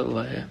 Yeah, I was at the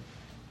yeah.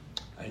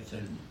 I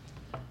said,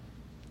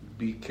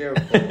 be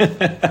careful.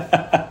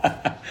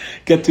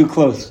 Get too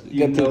close.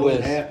 Get too close.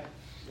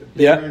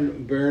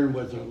 Baron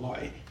was a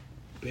lie.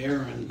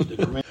 Baron, the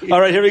grand. All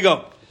right, here we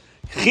go.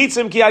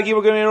 Chitzim ki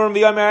agibur gemerum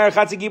v'yamer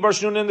chatzi gibar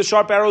shnunim, the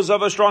sharp arrows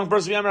of a strong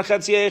person. V'yamer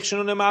chatzi eich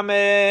shnunim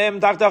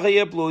amem tachtach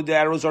yiplu. The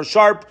arrows are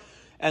sharp,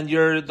 and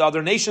the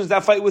other nations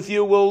that fight with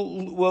you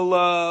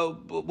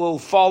will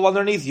fall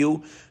underneath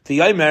you.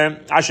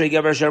 V'yamer asher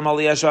geber sher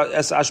mali es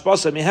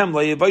ashpasa mihem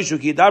lo yivaishu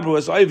ki dabru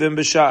es oivim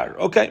b'shar.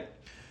 Okay,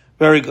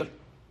 very good.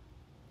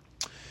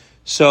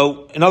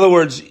 So, in other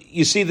words,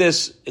 you see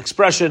this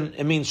expression,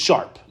 it means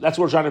sharp. That's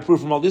what we're trying to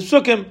prove from all these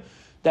psukim,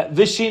 that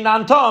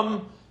vishinan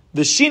tam,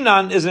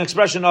 vishinan is an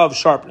expression of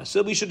sharpness.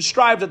 So we should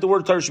strive that the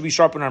word Torah should be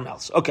sharp in our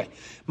mouths. Okay.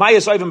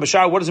 Mayas oivim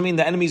b'shar, what does it mean,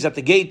 the enemies at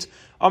the gate?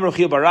 Amr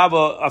chia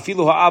barava,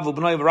 afilu ha'avu,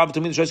 b'noi v'rav,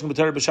 tamid sheskim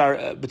b'Torah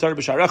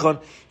b'shar.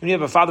 When you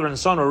have a father and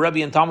son, or a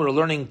Rebbe and Talmud, are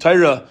learning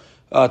Torah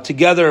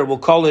together, we'll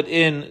call it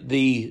in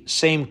the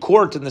same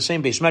court, in the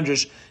same Beis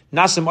Medrash,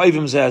 nasim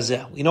oivim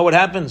zeh. You know what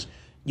happens?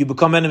 You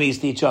become enemies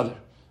to each other.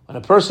 When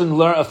a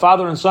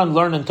father and son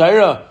learn in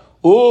Torah,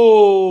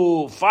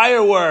 ooh,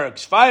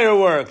 fireworks.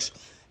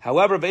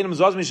 However,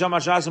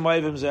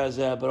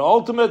 but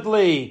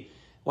ultimately,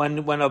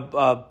 when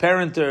a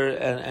parent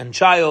and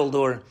child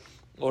or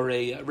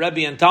a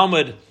Rebbe and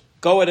Talmud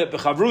go at it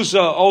b'chavrusa,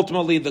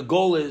 ultimately the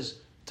goal is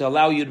to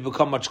allow you to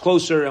become much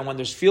closer. And when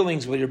there's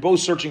feelings, when you're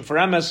both searching for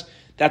emes,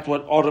 that's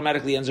what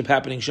automatically ends up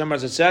happening. Shemar,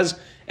 as it says,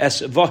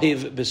 es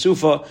vahiv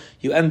besufa,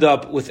 you end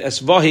up with es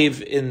vahiv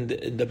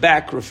in the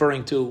back,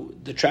 referring to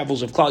the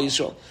travels of Klal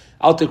Yisrael.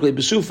 Altikle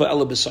besufa,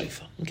 ela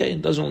besaifa. Okay,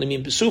 it doesn't only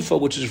mean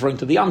besufa, which is referring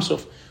to the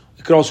Yamsuf.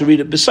 You could also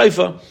read it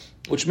besaifa,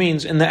 which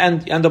means in the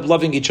end you end up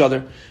loving each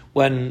other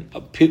when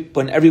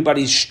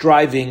everybody's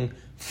striving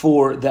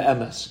for the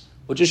emes,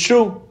 which is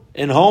true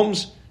in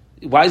homes.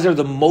 Why is there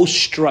the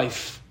most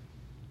strife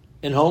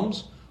in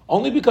homes?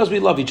 Only because we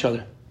love each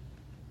other.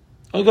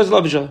 Only because we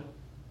love each other.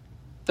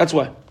 That's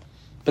why.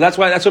 But that's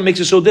what makes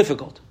it so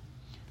difficult.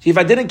 See, if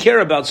I didn't care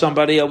about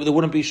somebody, there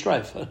wouldn't be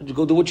strife.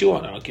 Go do what you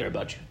want. I don't care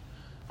about you.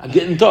 I'm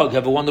getting dug.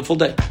 Have a wonderful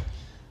day.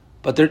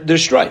 But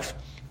there's strife.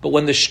 But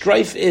when the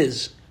strife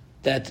is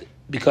that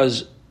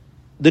because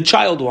the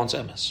child wants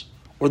emes,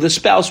 or the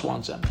spouse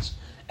wants emes,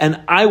 and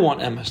I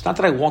want emes, not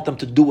that I want them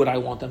to do what I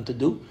want them to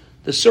do.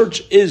 The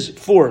search is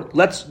for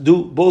let's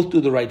both do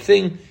the right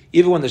thing,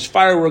 even when there's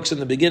fireworks in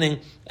the beginning.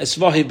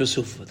 Esvahi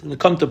b'suf, going to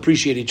come to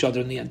appreciate each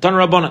other in the end. Tan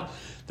Rabbana,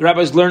 the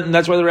rabbis learned, and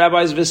that's why the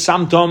rabbis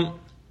v'samtom.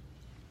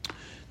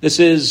 This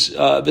is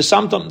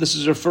v'samtom. This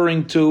is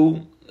referring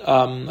to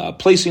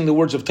placing the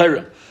words of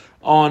Torah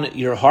on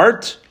your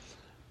heart.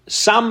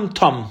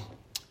 Samtom.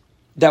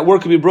 That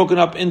word can be broken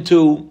up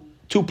into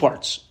two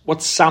parts.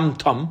 What's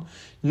samtom?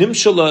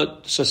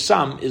 Nimshala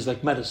sasam is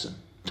like medicine.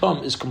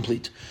 Tom is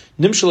complete.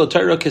 Nimshala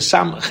Torah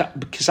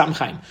kisam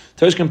chaim.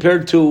 Torah is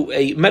compared to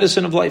a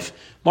medicine of life.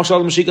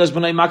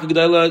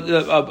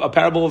 A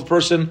parable of a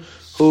person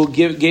who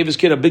gave his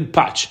kid a big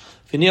patch.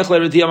 Then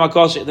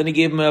he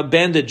gave him a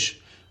bandage.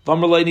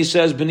 And he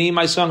says, B'ni,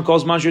 my son,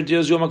 calls Mashir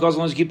Tiyaz, you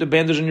must keep the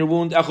bandage on your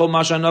wound. Echol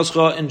Masha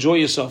Nascha, enjoy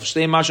yourself.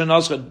 Stay Masha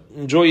Nascha,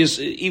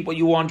 eat what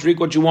you want, drink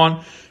what you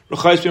want.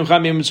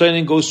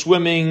 Go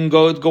swimming,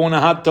 go in a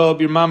hot tub,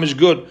 your mom is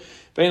good.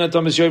 You have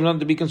nothing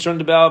to be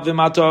concerned about.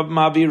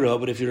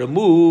 But if you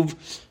remove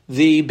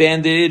the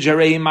bandage,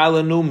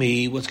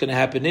 what's going to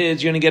happen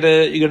is you're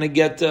going to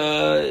get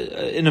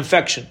an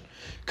infection.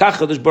 Baruch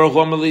Hu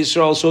says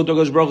to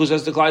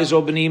Klal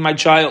Yisrael, B'ni, my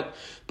child,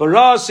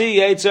 Barasi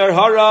Yetzer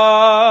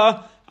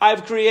Hara,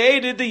 I've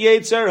created the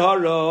Yetzer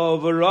Hara,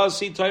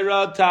 Barasi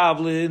Torah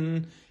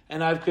Tavlin,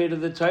 and I've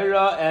created the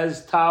Torah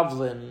as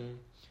Tavlin.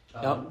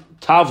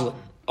 Tavlin.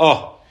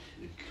 Oh.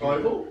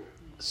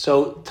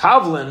 So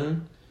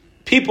Tavlin,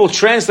 people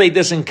translate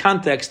this in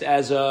context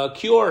as a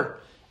cure,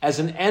 as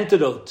an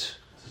antidote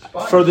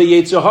for the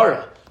Yetzer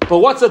Hara. But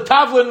what's a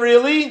Tavlin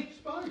really?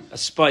 A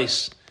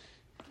spice.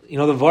 You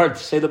know the word,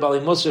 say the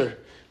Bali Musar,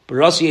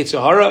 Barasi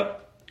Yetzer Hara,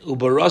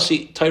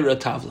 Ubarasi Torah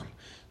Tavlin.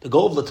 The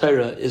goal of the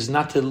Torah is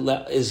not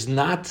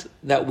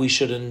that we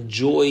should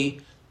enjoy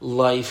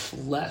life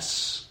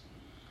less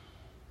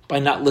by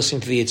not listening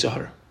to the Yetzer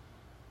Hara.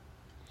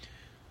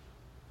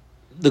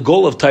 The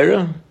goal of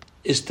Torah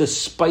is to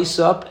spice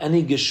up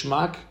any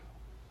geshmak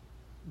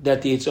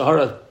that the Yetzer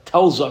Hara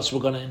tells us we're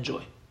going to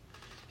enjoy.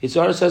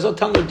 Yetzer Hara says,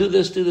 tell me to do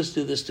this, do this,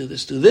 do this, do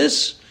this, do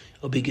this.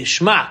 It'll be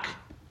geshmak.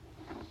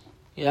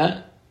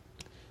 Yeah?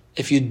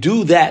 If you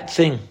do that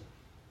thing,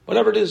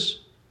 whatever it is,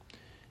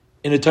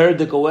 in a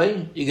Torah-dik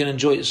way, you're going to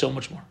enjoy it so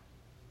much more.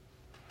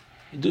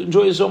 You do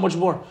enjoy it so much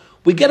more.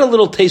 We get a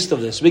little taste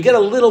of this. You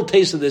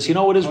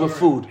know what it is with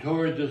food?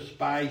 Toward the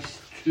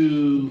spice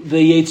to the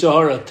Yetzer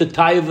Hara, to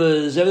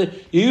taivas, everything.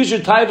 You use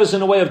your taivas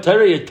in a way of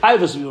Torah, your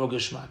taivas will be more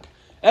geshmak.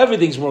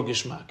 Everything's more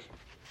geshmak.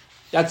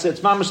 That's it. It's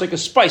mamash like a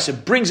spice.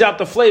 It brings out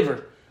the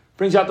flavor.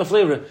 We get a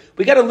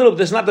little.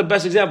 This is not the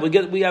best example.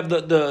 We get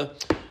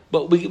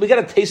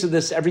a taste of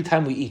this every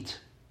time we eat.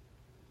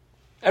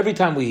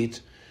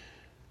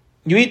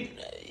 You eat.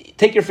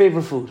 Take your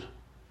favorite food,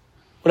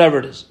 whatever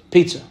it is,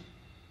 pizza.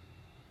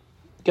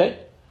 Okay,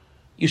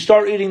 you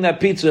start eating that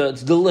pizza.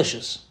 It's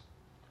delicious.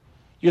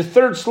 Your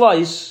third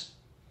slice,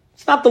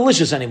 it's not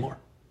delicious anymore.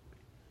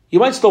 You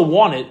might still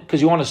want it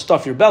because you want to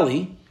stuff your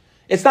belly.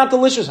 It's not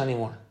delicious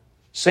anymore.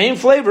 Same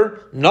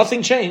flavor,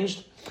 nothing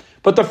changed.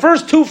 But the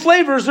first two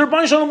flavors, the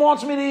Rebbeinu Shalom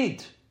wants me to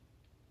eat.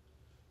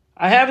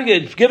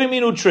 It's giving me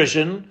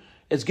nutrition.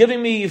 It's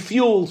giving me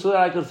fuel so that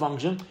I can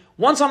function.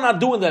 Once I'm not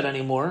doing that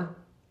anymore,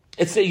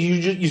 it's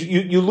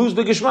you lose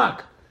the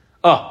geshmak.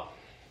 Oh,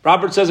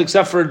 Robert says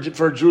except for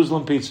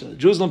Jerusalem pizza.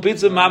 Jerusalem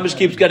pizza, mamish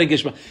keeps getting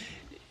geshmak.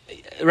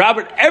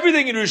 Robert,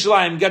 everything in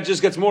Yerushalayim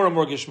just gets more and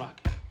more geshmak.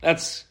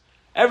 That's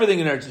everything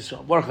in Eretz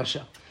Yisrael. Baruch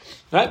Hashem.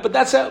 Right, but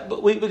that's how.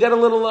 But we get a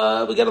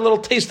little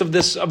taste of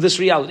this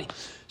reality.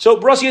 So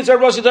Brasi Yitzhar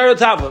Brasi Torah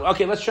Tavla.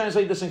 Okay, let's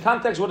translate this in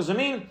context. What does it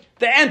mean?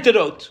 The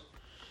antidote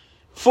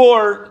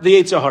for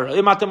the Yetzer Hara.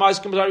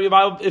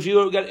 If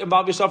you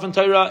involve yourself in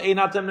Torah,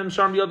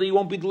 you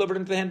won't be delivered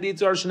into the hand of the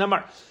Yetzer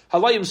Hara.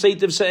 Halayim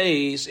Seitiv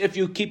says, if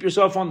you keep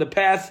yourself on the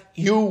path,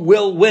 you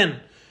will win.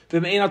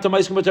 If you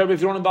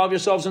don't involve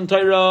yourselves in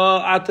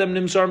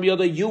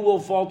Torah, you will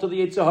fall to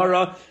the Yetzer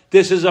Hara.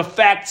 This is a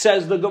fact,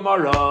 says the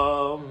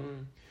Gemara.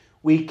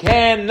 We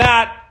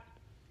cannot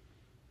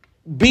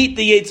beat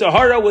the Yetzer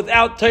Hara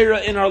without Torah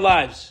in our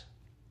lives.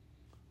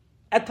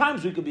 At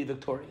times we could be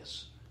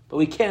victorious, but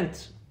we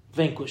can't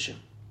vanquish him.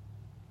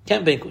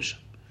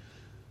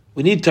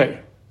 We need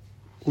Torah.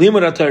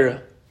 Limud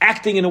Torah.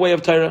 Acting in the way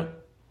of Torah.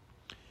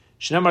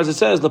 Shneimar, as it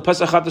says,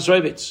 Lepesach Chatas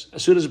Reivitz.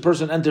 As soon as a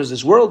person enters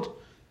this world,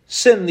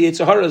 sin, the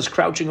Yetzer Hara is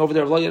crouching over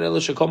there. All the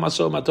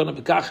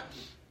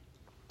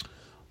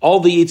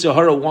Yetzer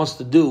Hara wants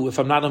to do, if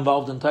I'm not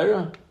involved in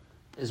Torah,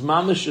 is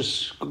mamish,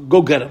 just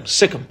go get him,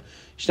 sick him.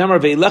 Shneimar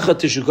ve'elecha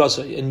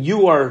tishukasa, and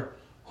you are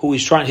who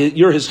he's trying.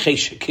 You're his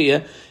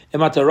cheshik.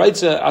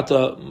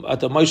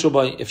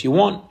 If you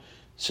want,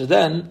 so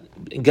then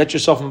get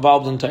yourself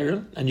involved in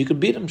Torah, and you could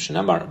beat him.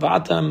 Shneimar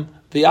v'atam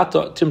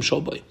v'yata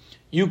timshol.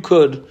 You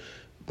could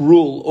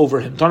rule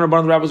over him. The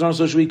Yetzer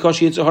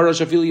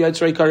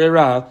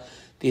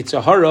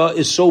Hara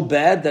is so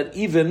bad that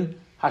even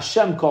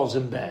Hashem calls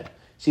him bad.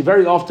 See,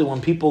 very often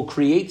when people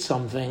create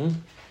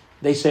something,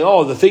 they say,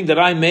 "Oh, the thing that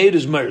I made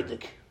is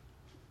murdik."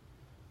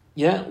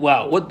 Yeah,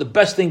 wow, what the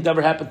best thing that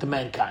ever happened to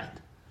mankind?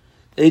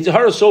 The Yetzer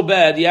Hara is so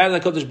bad. Yeah,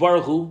 like Kodesh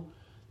Baruch Hu,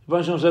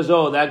 Hashem says,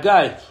 "Oh, that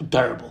guy,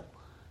 terrible."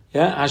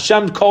 Yeah,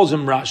 Hashem calls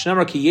him Rash.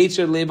 Never ki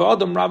Yetzer leva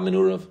adam Rav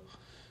Menurav.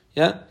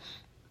 Yeah.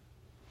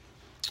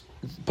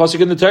 Pasuk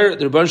in the Torah,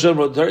 the Rebbeinu Shalom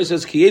wrote the Torah,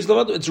 says, "Ki Yetzer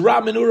leva adam." It's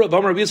Rav Menurav.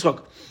 Amar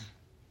Yitzchak.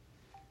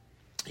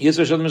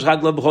 Yetzer Shalom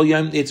Mishchad Lev B'chol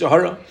Yom Yetzer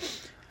Hara.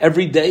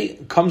 Every day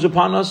comes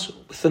upon us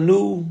with a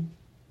new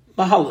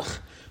mahalach,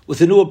 with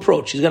a new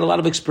approach. He's got a lot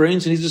of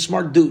experience and he's a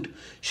smart dude.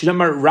 It's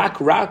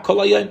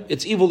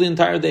evil the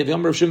entire day. The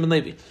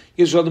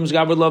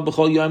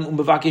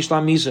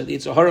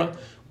Yitzhahara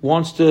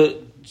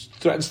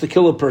threatens to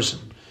kill a person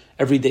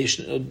every day.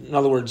 In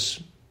other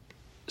words,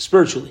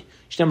 spiritually.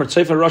 The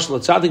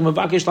Rasha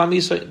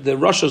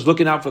is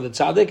looking out for the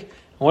tzaddik, and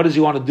what does he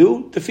want to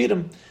do? Defeat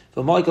him. If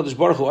the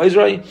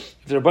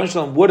Rebbeinu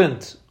Shalom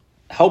wouldn't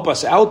help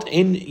us out,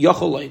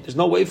 there's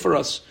no way for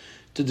us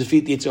to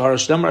defeat the Yitzhahara.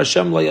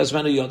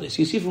 So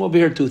you see from over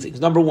here two things.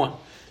 Number one,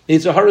 the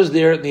Yitzhahara is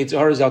there, and the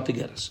Yitzhahara is out to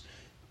get us.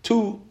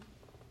 Two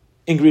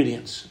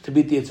ingredients to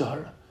beat the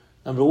Yitzhahara.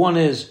 Number one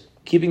is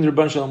keeping the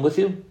Rebbeinu Shalom with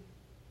you.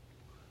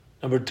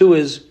 Number two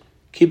is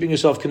keeping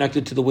yourself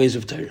connected to the ways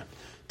of Torah.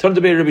 Turn to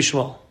Rabbi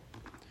Shmuel.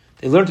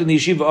 They learned in the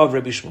yeshiva of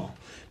Rabbi Shmuel.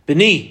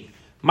 B'ni,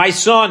 my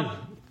son,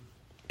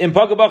 in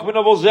Pagabach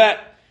Minovel Zet,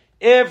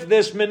 if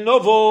this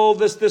Minovel,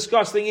 this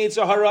disgusting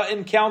Yitzhahara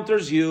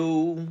encounters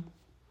you,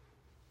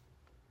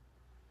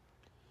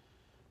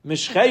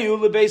 Mishcheyu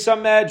lebeis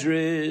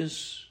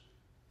ha-medrish,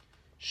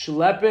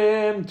 schlep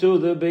him to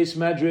the beis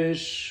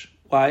medrash.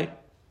 Why?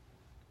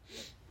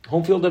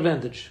 Home field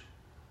advantage.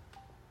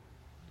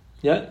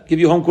 Yeah? Give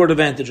you home court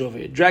advantage over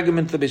here. Drag him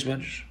into the beis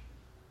medrash.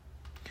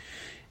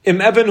 Im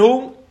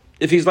evenhu,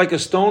 if he's like a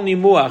stone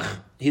nimuach,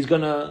 he's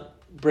going to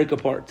break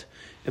apart.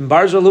 In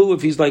barzalu,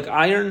 if he's like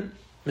iron,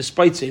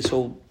 mispaitze,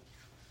 so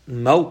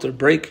melt or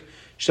break.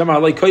 It's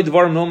like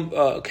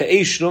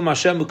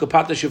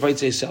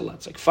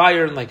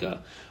fire and like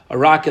a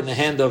rock in the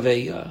hand of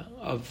a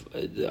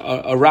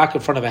rock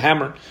in front of a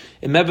hammer.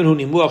 In evenhu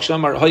nimuach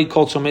shamar hay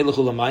kol tzomelechu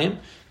lamayim.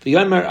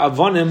 V'yomer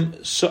avonim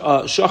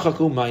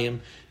shachaku mayim.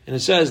 And it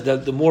says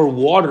that the more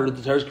water,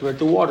 the Torah is compared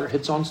to water,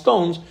 hits on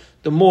stones,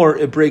 the more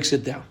it breaks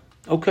it down.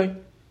 Okay?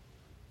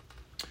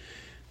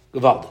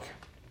 Gavaldik.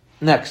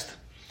 Next.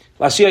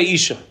 Lasiya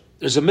Isha.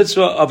 There's a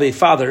mitzvah of a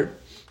father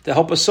to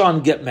help a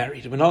son get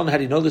married. How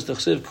do you know this?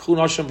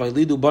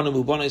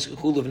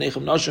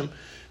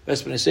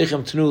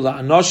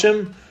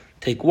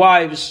 Take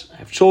wives,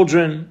 have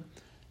children,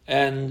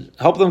 and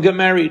help them get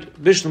married.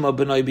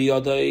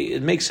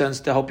 It makes sense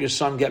to help your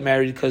son get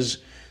married because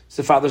it's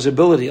the father's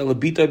ability.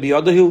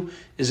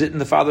 Is it in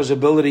the father's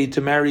ability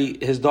to marry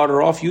his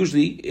daughter off?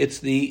 Usually it's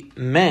the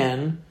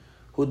man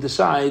who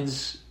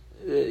decides,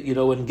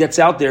 and gets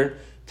out there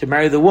to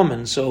marry the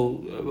woman. So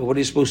what are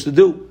you supposed to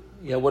do?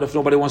 Yeah, what if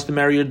nobody wants to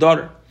marry your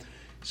daughter?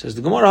 It says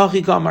the Gemara,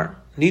 Hachi Kamar,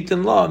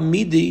 Nitin La,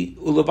 Midi,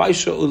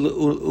 Ulevaisha,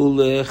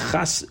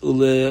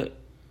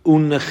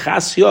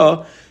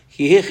 Unechasya,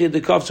 Hihechi de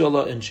Kavzu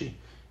Allah Inchi.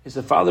 It's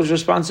the father's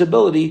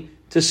responsibility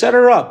to set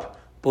her up,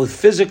 both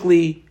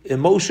physically,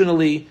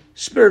 emotionally,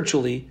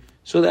 spiritually,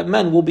 so that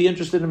men will be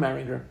interested in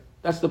marrying her.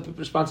 That's the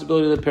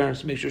responsibility of the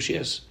parents, to make sure she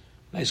has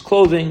nice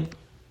clothing,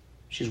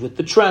 she's with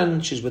the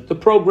trend, she's with the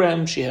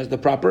program, she has the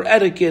proper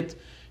etiquette,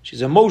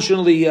 she's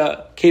emotionally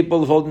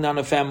capable of holding down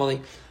a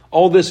family.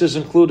 All this is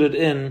included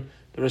in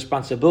the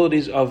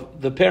responsibilities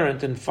of the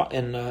parent in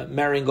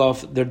marrying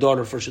off their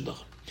daughter for shidduch.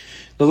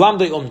 The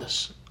lamdei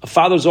umdas. A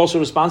father is also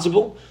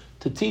responsible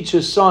to teach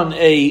his son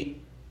a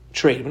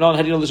trade. How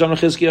do you know the Zomar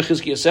Chizkiah?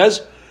 Chizkiah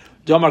says,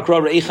 "Damar kra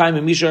reichaim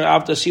emisha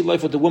avta, see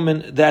life with the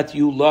woman that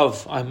you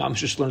love." I'm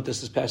just learned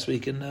this past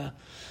week in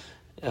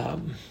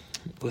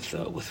with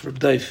Reb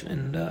Daif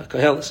in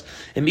Koheles.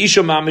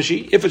 Isha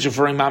mamishi, if it's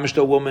referring mamish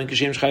to a woman,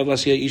 kashem shchayav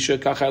lasiya isha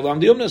kachayv lam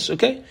diumnas.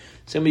 Okay,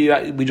 same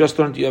way we just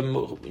learned you have a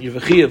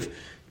chiyuv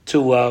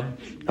to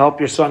help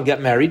your son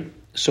get married.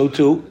 So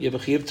too you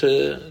have a chiyuv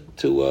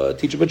to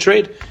teach him a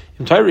trade.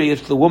 In Torah,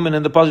 if the woman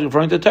in the positive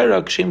referring to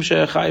Torah, kashem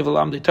shechayav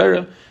lam de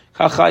Torah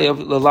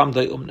kachayav lam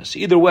de umnas.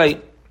 Either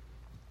way,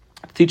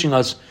 teaching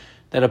us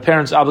that a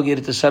parent's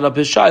obligated to set up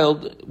his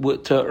child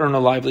to earn a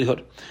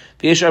livelihood.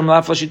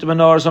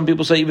 Some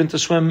people say even to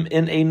swim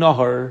in a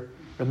nahar.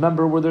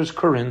 Remember where there's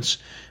currents.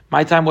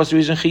 My time, what's the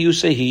reason?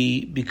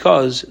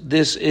 Because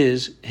this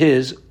is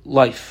his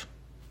life.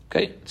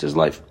 Okay, it's his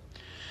life.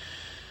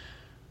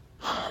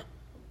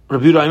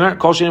 If you don't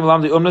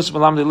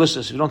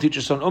teach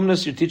your son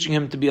umnas, you're teaching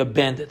him to be a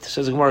bandit.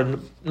 Says the Gemara,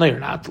 no, you're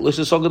not. You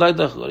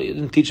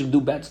didn't teach him to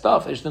do bad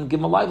stuff. I just didn't give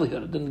him a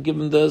livelihood. I didn't give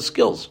him the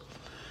skills.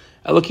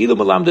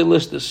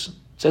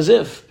 It's as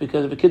if,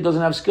 because if a kid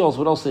doesn't have skills,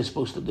 what else are they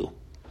supposed to do?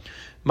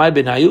 My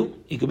benayu,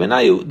 iku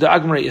benayu, the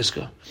agmare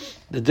iska.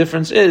 The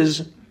difference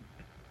is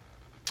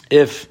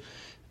if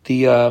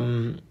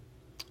the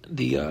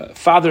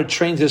father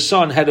trained his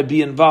son how to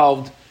be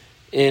involved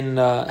in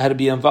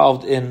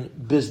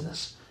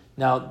business.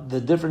 Now,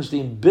 the difference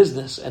between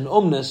business and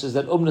umnus is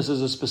that umnus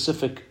is a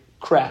specific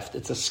craft;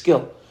 it's a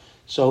skill.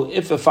 So,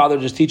 if a father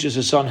just teaches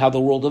his son how the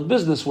world of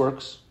business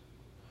works,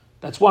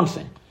 that's one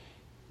thing.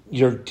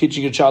 You're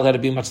teaching your child how to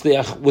be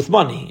matzliach with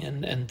money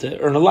and to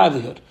earn a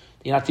livelihood.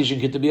 You're not teaching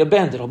a kid to be a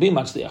bandit or be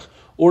matzliach.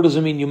 Or does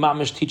it mean you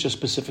mamish teach a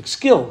specific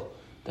skill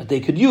that they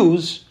could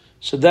use?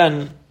 So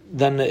then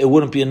it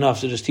wouldn't be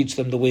enough to just teach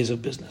them the ways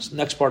of business.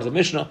 Next part of the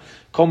Mishnah,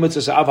 kol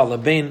mitzvahs aval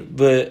lebein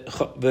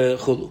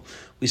v'chulu.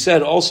 We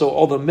said also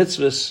all the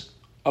mitzvahs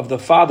of the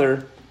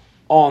father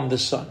on the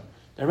son.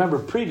 Now remember,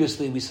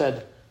 previously we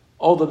said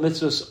all the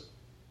mitzvahs,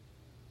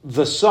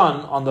 the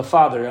son on the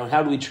father. And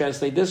how do we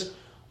translate this?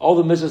 All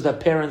the mitzvahs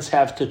that parents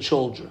have to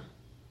children.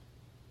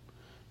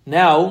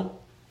 Now,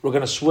 we're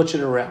going to switch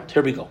it around.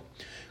 Here we go.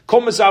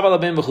 What do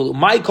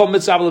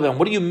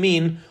you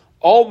mean?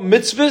 All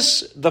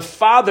mitzvahs, the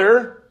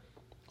father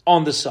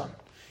on the son.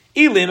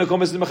 If you're going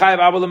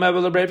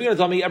to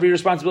tell me every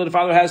responsibility the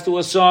father has to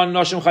a son,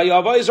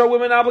 are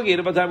women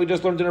obligated? By the time we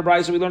just learned in our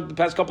bride, so we learned the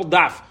past couple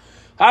daf.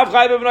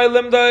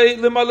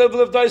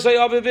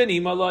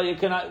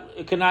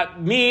 It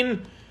cannot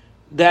mean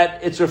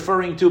that it's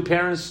referring to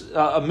parents,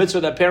 a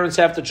mitzvah that parents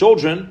have to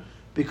children,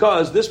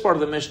 because this part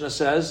of the Mishnah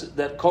says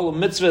that kol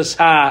mitzvahs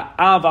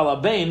ha'av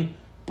alabein,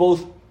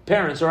 both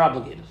parents are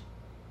obligated.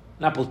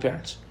 Not both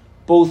parents.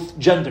 Both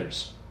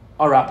genders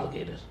are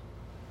obligated.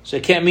 So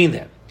it can't mean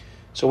that.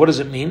 So what does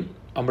it mean?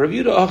 What it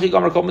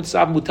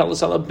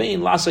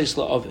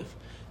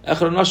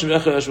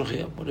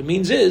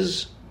means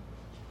is,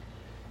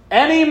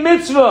 any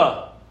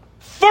mitzvah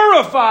for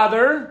a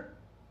father,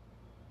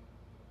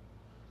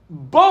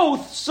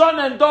 both son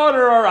and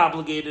daughter are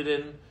obligated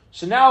in.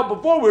 So now,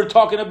 before we were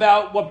talking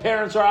about what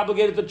parents are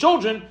obligated to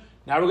children,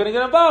 now we're going to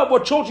get involved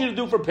what children need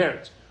to do for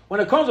parents. When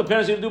it comes to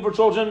parents need to do for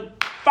children,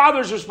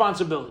 father's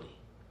responsibility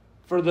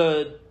for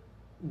the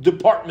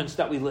departments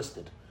that we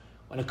listed.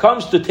 When it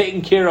comes to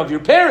taking care of your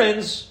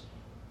parents,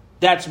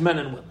 that's men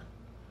and women.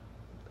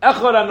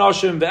 Echad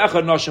anoshim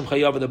ve'echad noshim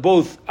chayav, they're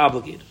both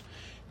obligated.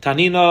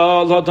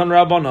 Tanina lotan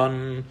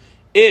rabbanon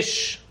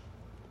ish.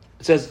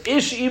 It says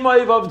ish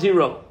imay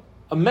vavtiro.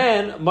 A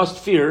man must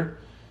fear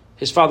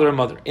his father and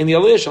mother. In the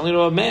Alish, only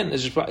a man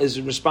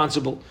is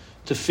responsible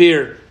to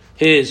fear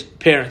his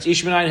parents.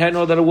 Ish minayin had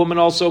know that a woman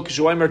also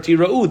kishuaymer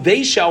tira'u,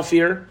 they shall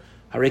fear.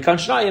 Harekan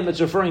shnayim,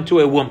 it's referring to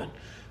a woman.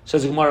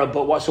 Says the Gemara,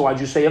 but what? So why'd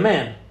you say a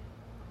man?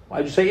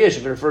 Why'd you say ish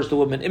if it refers to a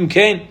woman?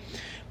 Imkain,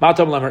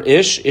 matam lamer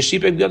ish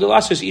sipek biyad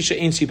lasos, isha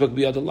ein sipek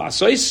biyad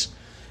lasos,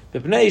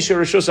 b'pnei isha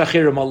rishos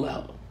achirim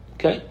aleh.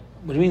 Okay,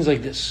 what it means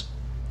like this: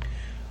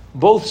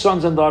 both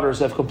sons and daughters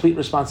have complete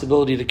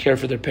responsibility to care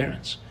for their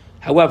parents.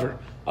 However,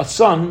 a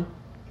son,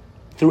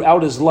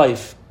 throughout his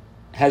life,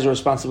 has a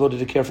responsibility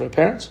to care for her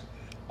parents.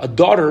 A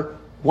daughter,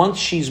 once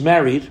she's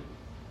married,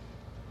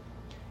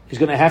 is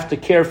going to have to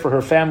care for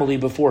her family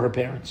before her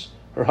parents.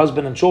 Her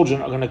husband and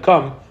children are going to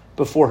come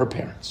before her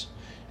parents.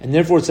 And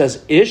therefore it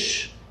says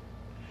ish.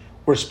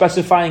 We're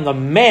specifying a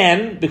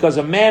man, because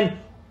a man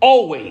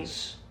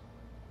always.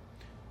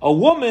 A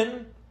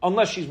woman,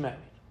 unless she's married.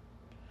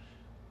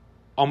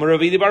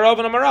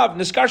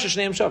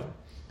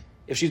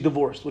 If she's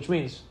divorced, which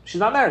means she's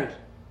not married.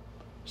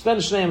 So then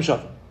Shneim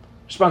Shavim.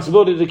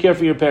 Responsibility to care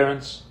for your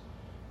parents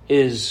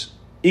is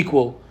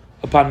equal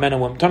upon men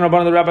and women. Tan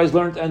Rabbanan, the rabbis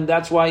learned, and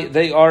that's why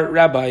they are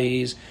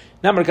rabbis.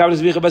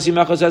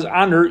 Says,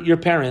 honor your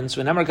parents.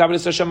 Honor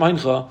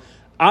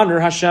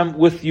Hashem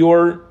with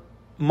your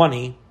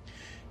money.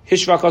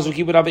 Connects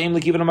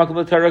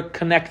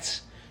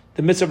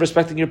the mitzvah of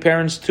respecting your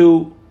parents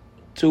to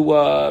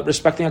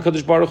respecting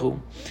HaKadosh Baruch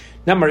Hu.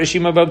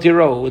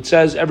 It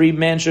says every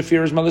man should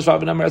fear his mother's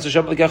father.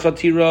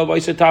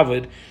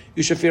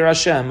 You should fear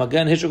Hashem.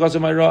 Again,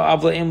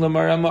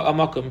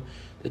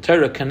 the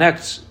Torah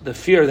connects the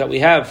fear that we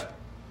have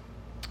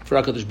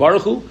for HaKadosh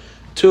Baruch Hu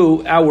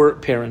to our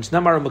parents.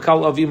 And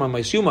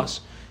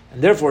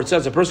therefore it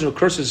says a person who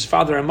curses his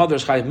father and mother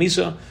is chayav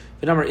misa.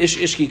 A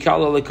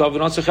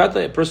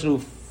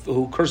person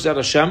who curses out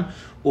Hashem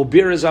will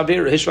bear his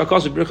avir.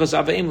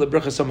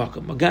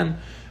 Again,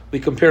 we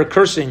compare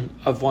cursing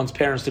of one's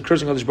parents to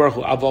cursing HaKadosh Baruch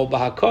Hu. Aval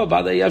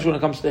b'hakah, when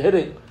it comes to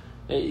hitting,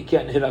 you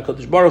can't hit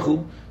HaKadosh Baruch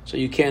Hu, so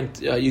you can't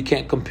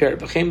compare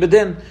it.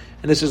 And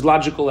this is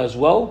logical as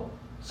well.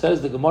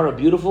 Says the Gemara,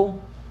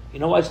 beautiful. You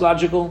know why it's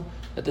logical?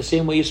 That the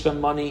same way you spend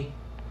money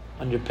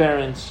on your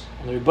parents,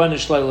 on the Rebbeinu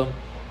Shleilim,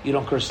 you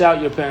don't curse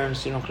out your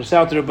parents, you don't curse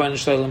out the Rebbeinu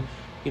Shleilim.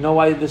 You know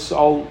why this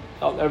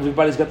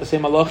everybody's got the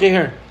same halacha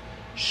here?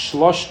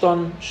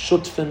 Shloshton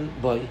shutfin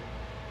boy.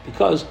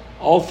 Because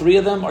all three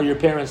of them are your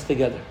parents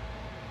together.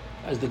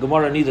 As the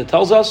Gemara Nida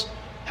tells us,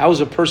 how is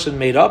a person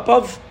made up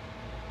of?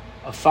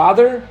 A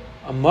father,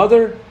 a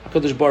mother,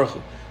 HaKadosh Baruch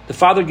Hu. The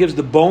father gives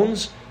the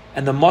bones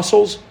and the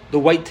muscles, the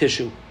white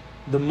tissue.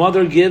 The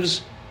mother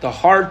gives the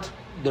heart,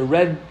 the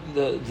red,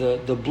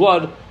 the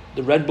blood,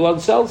 the red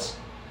blood cells,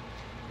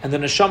 and the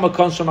neshama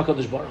comes from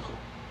HaKadosh Baruch Hu.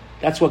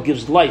 That's what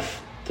gives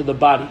life to the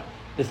body.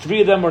 The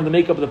three of them are the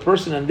makeup of the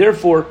person, and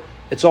therefore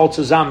it's all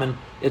tzazamen,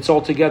 it's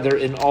all together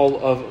in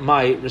all of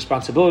my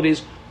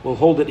responsibilities. We'll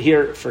hold it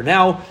here for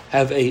now.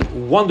 Have a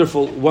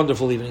wonderful,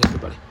 wonderful evening,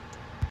 everybody.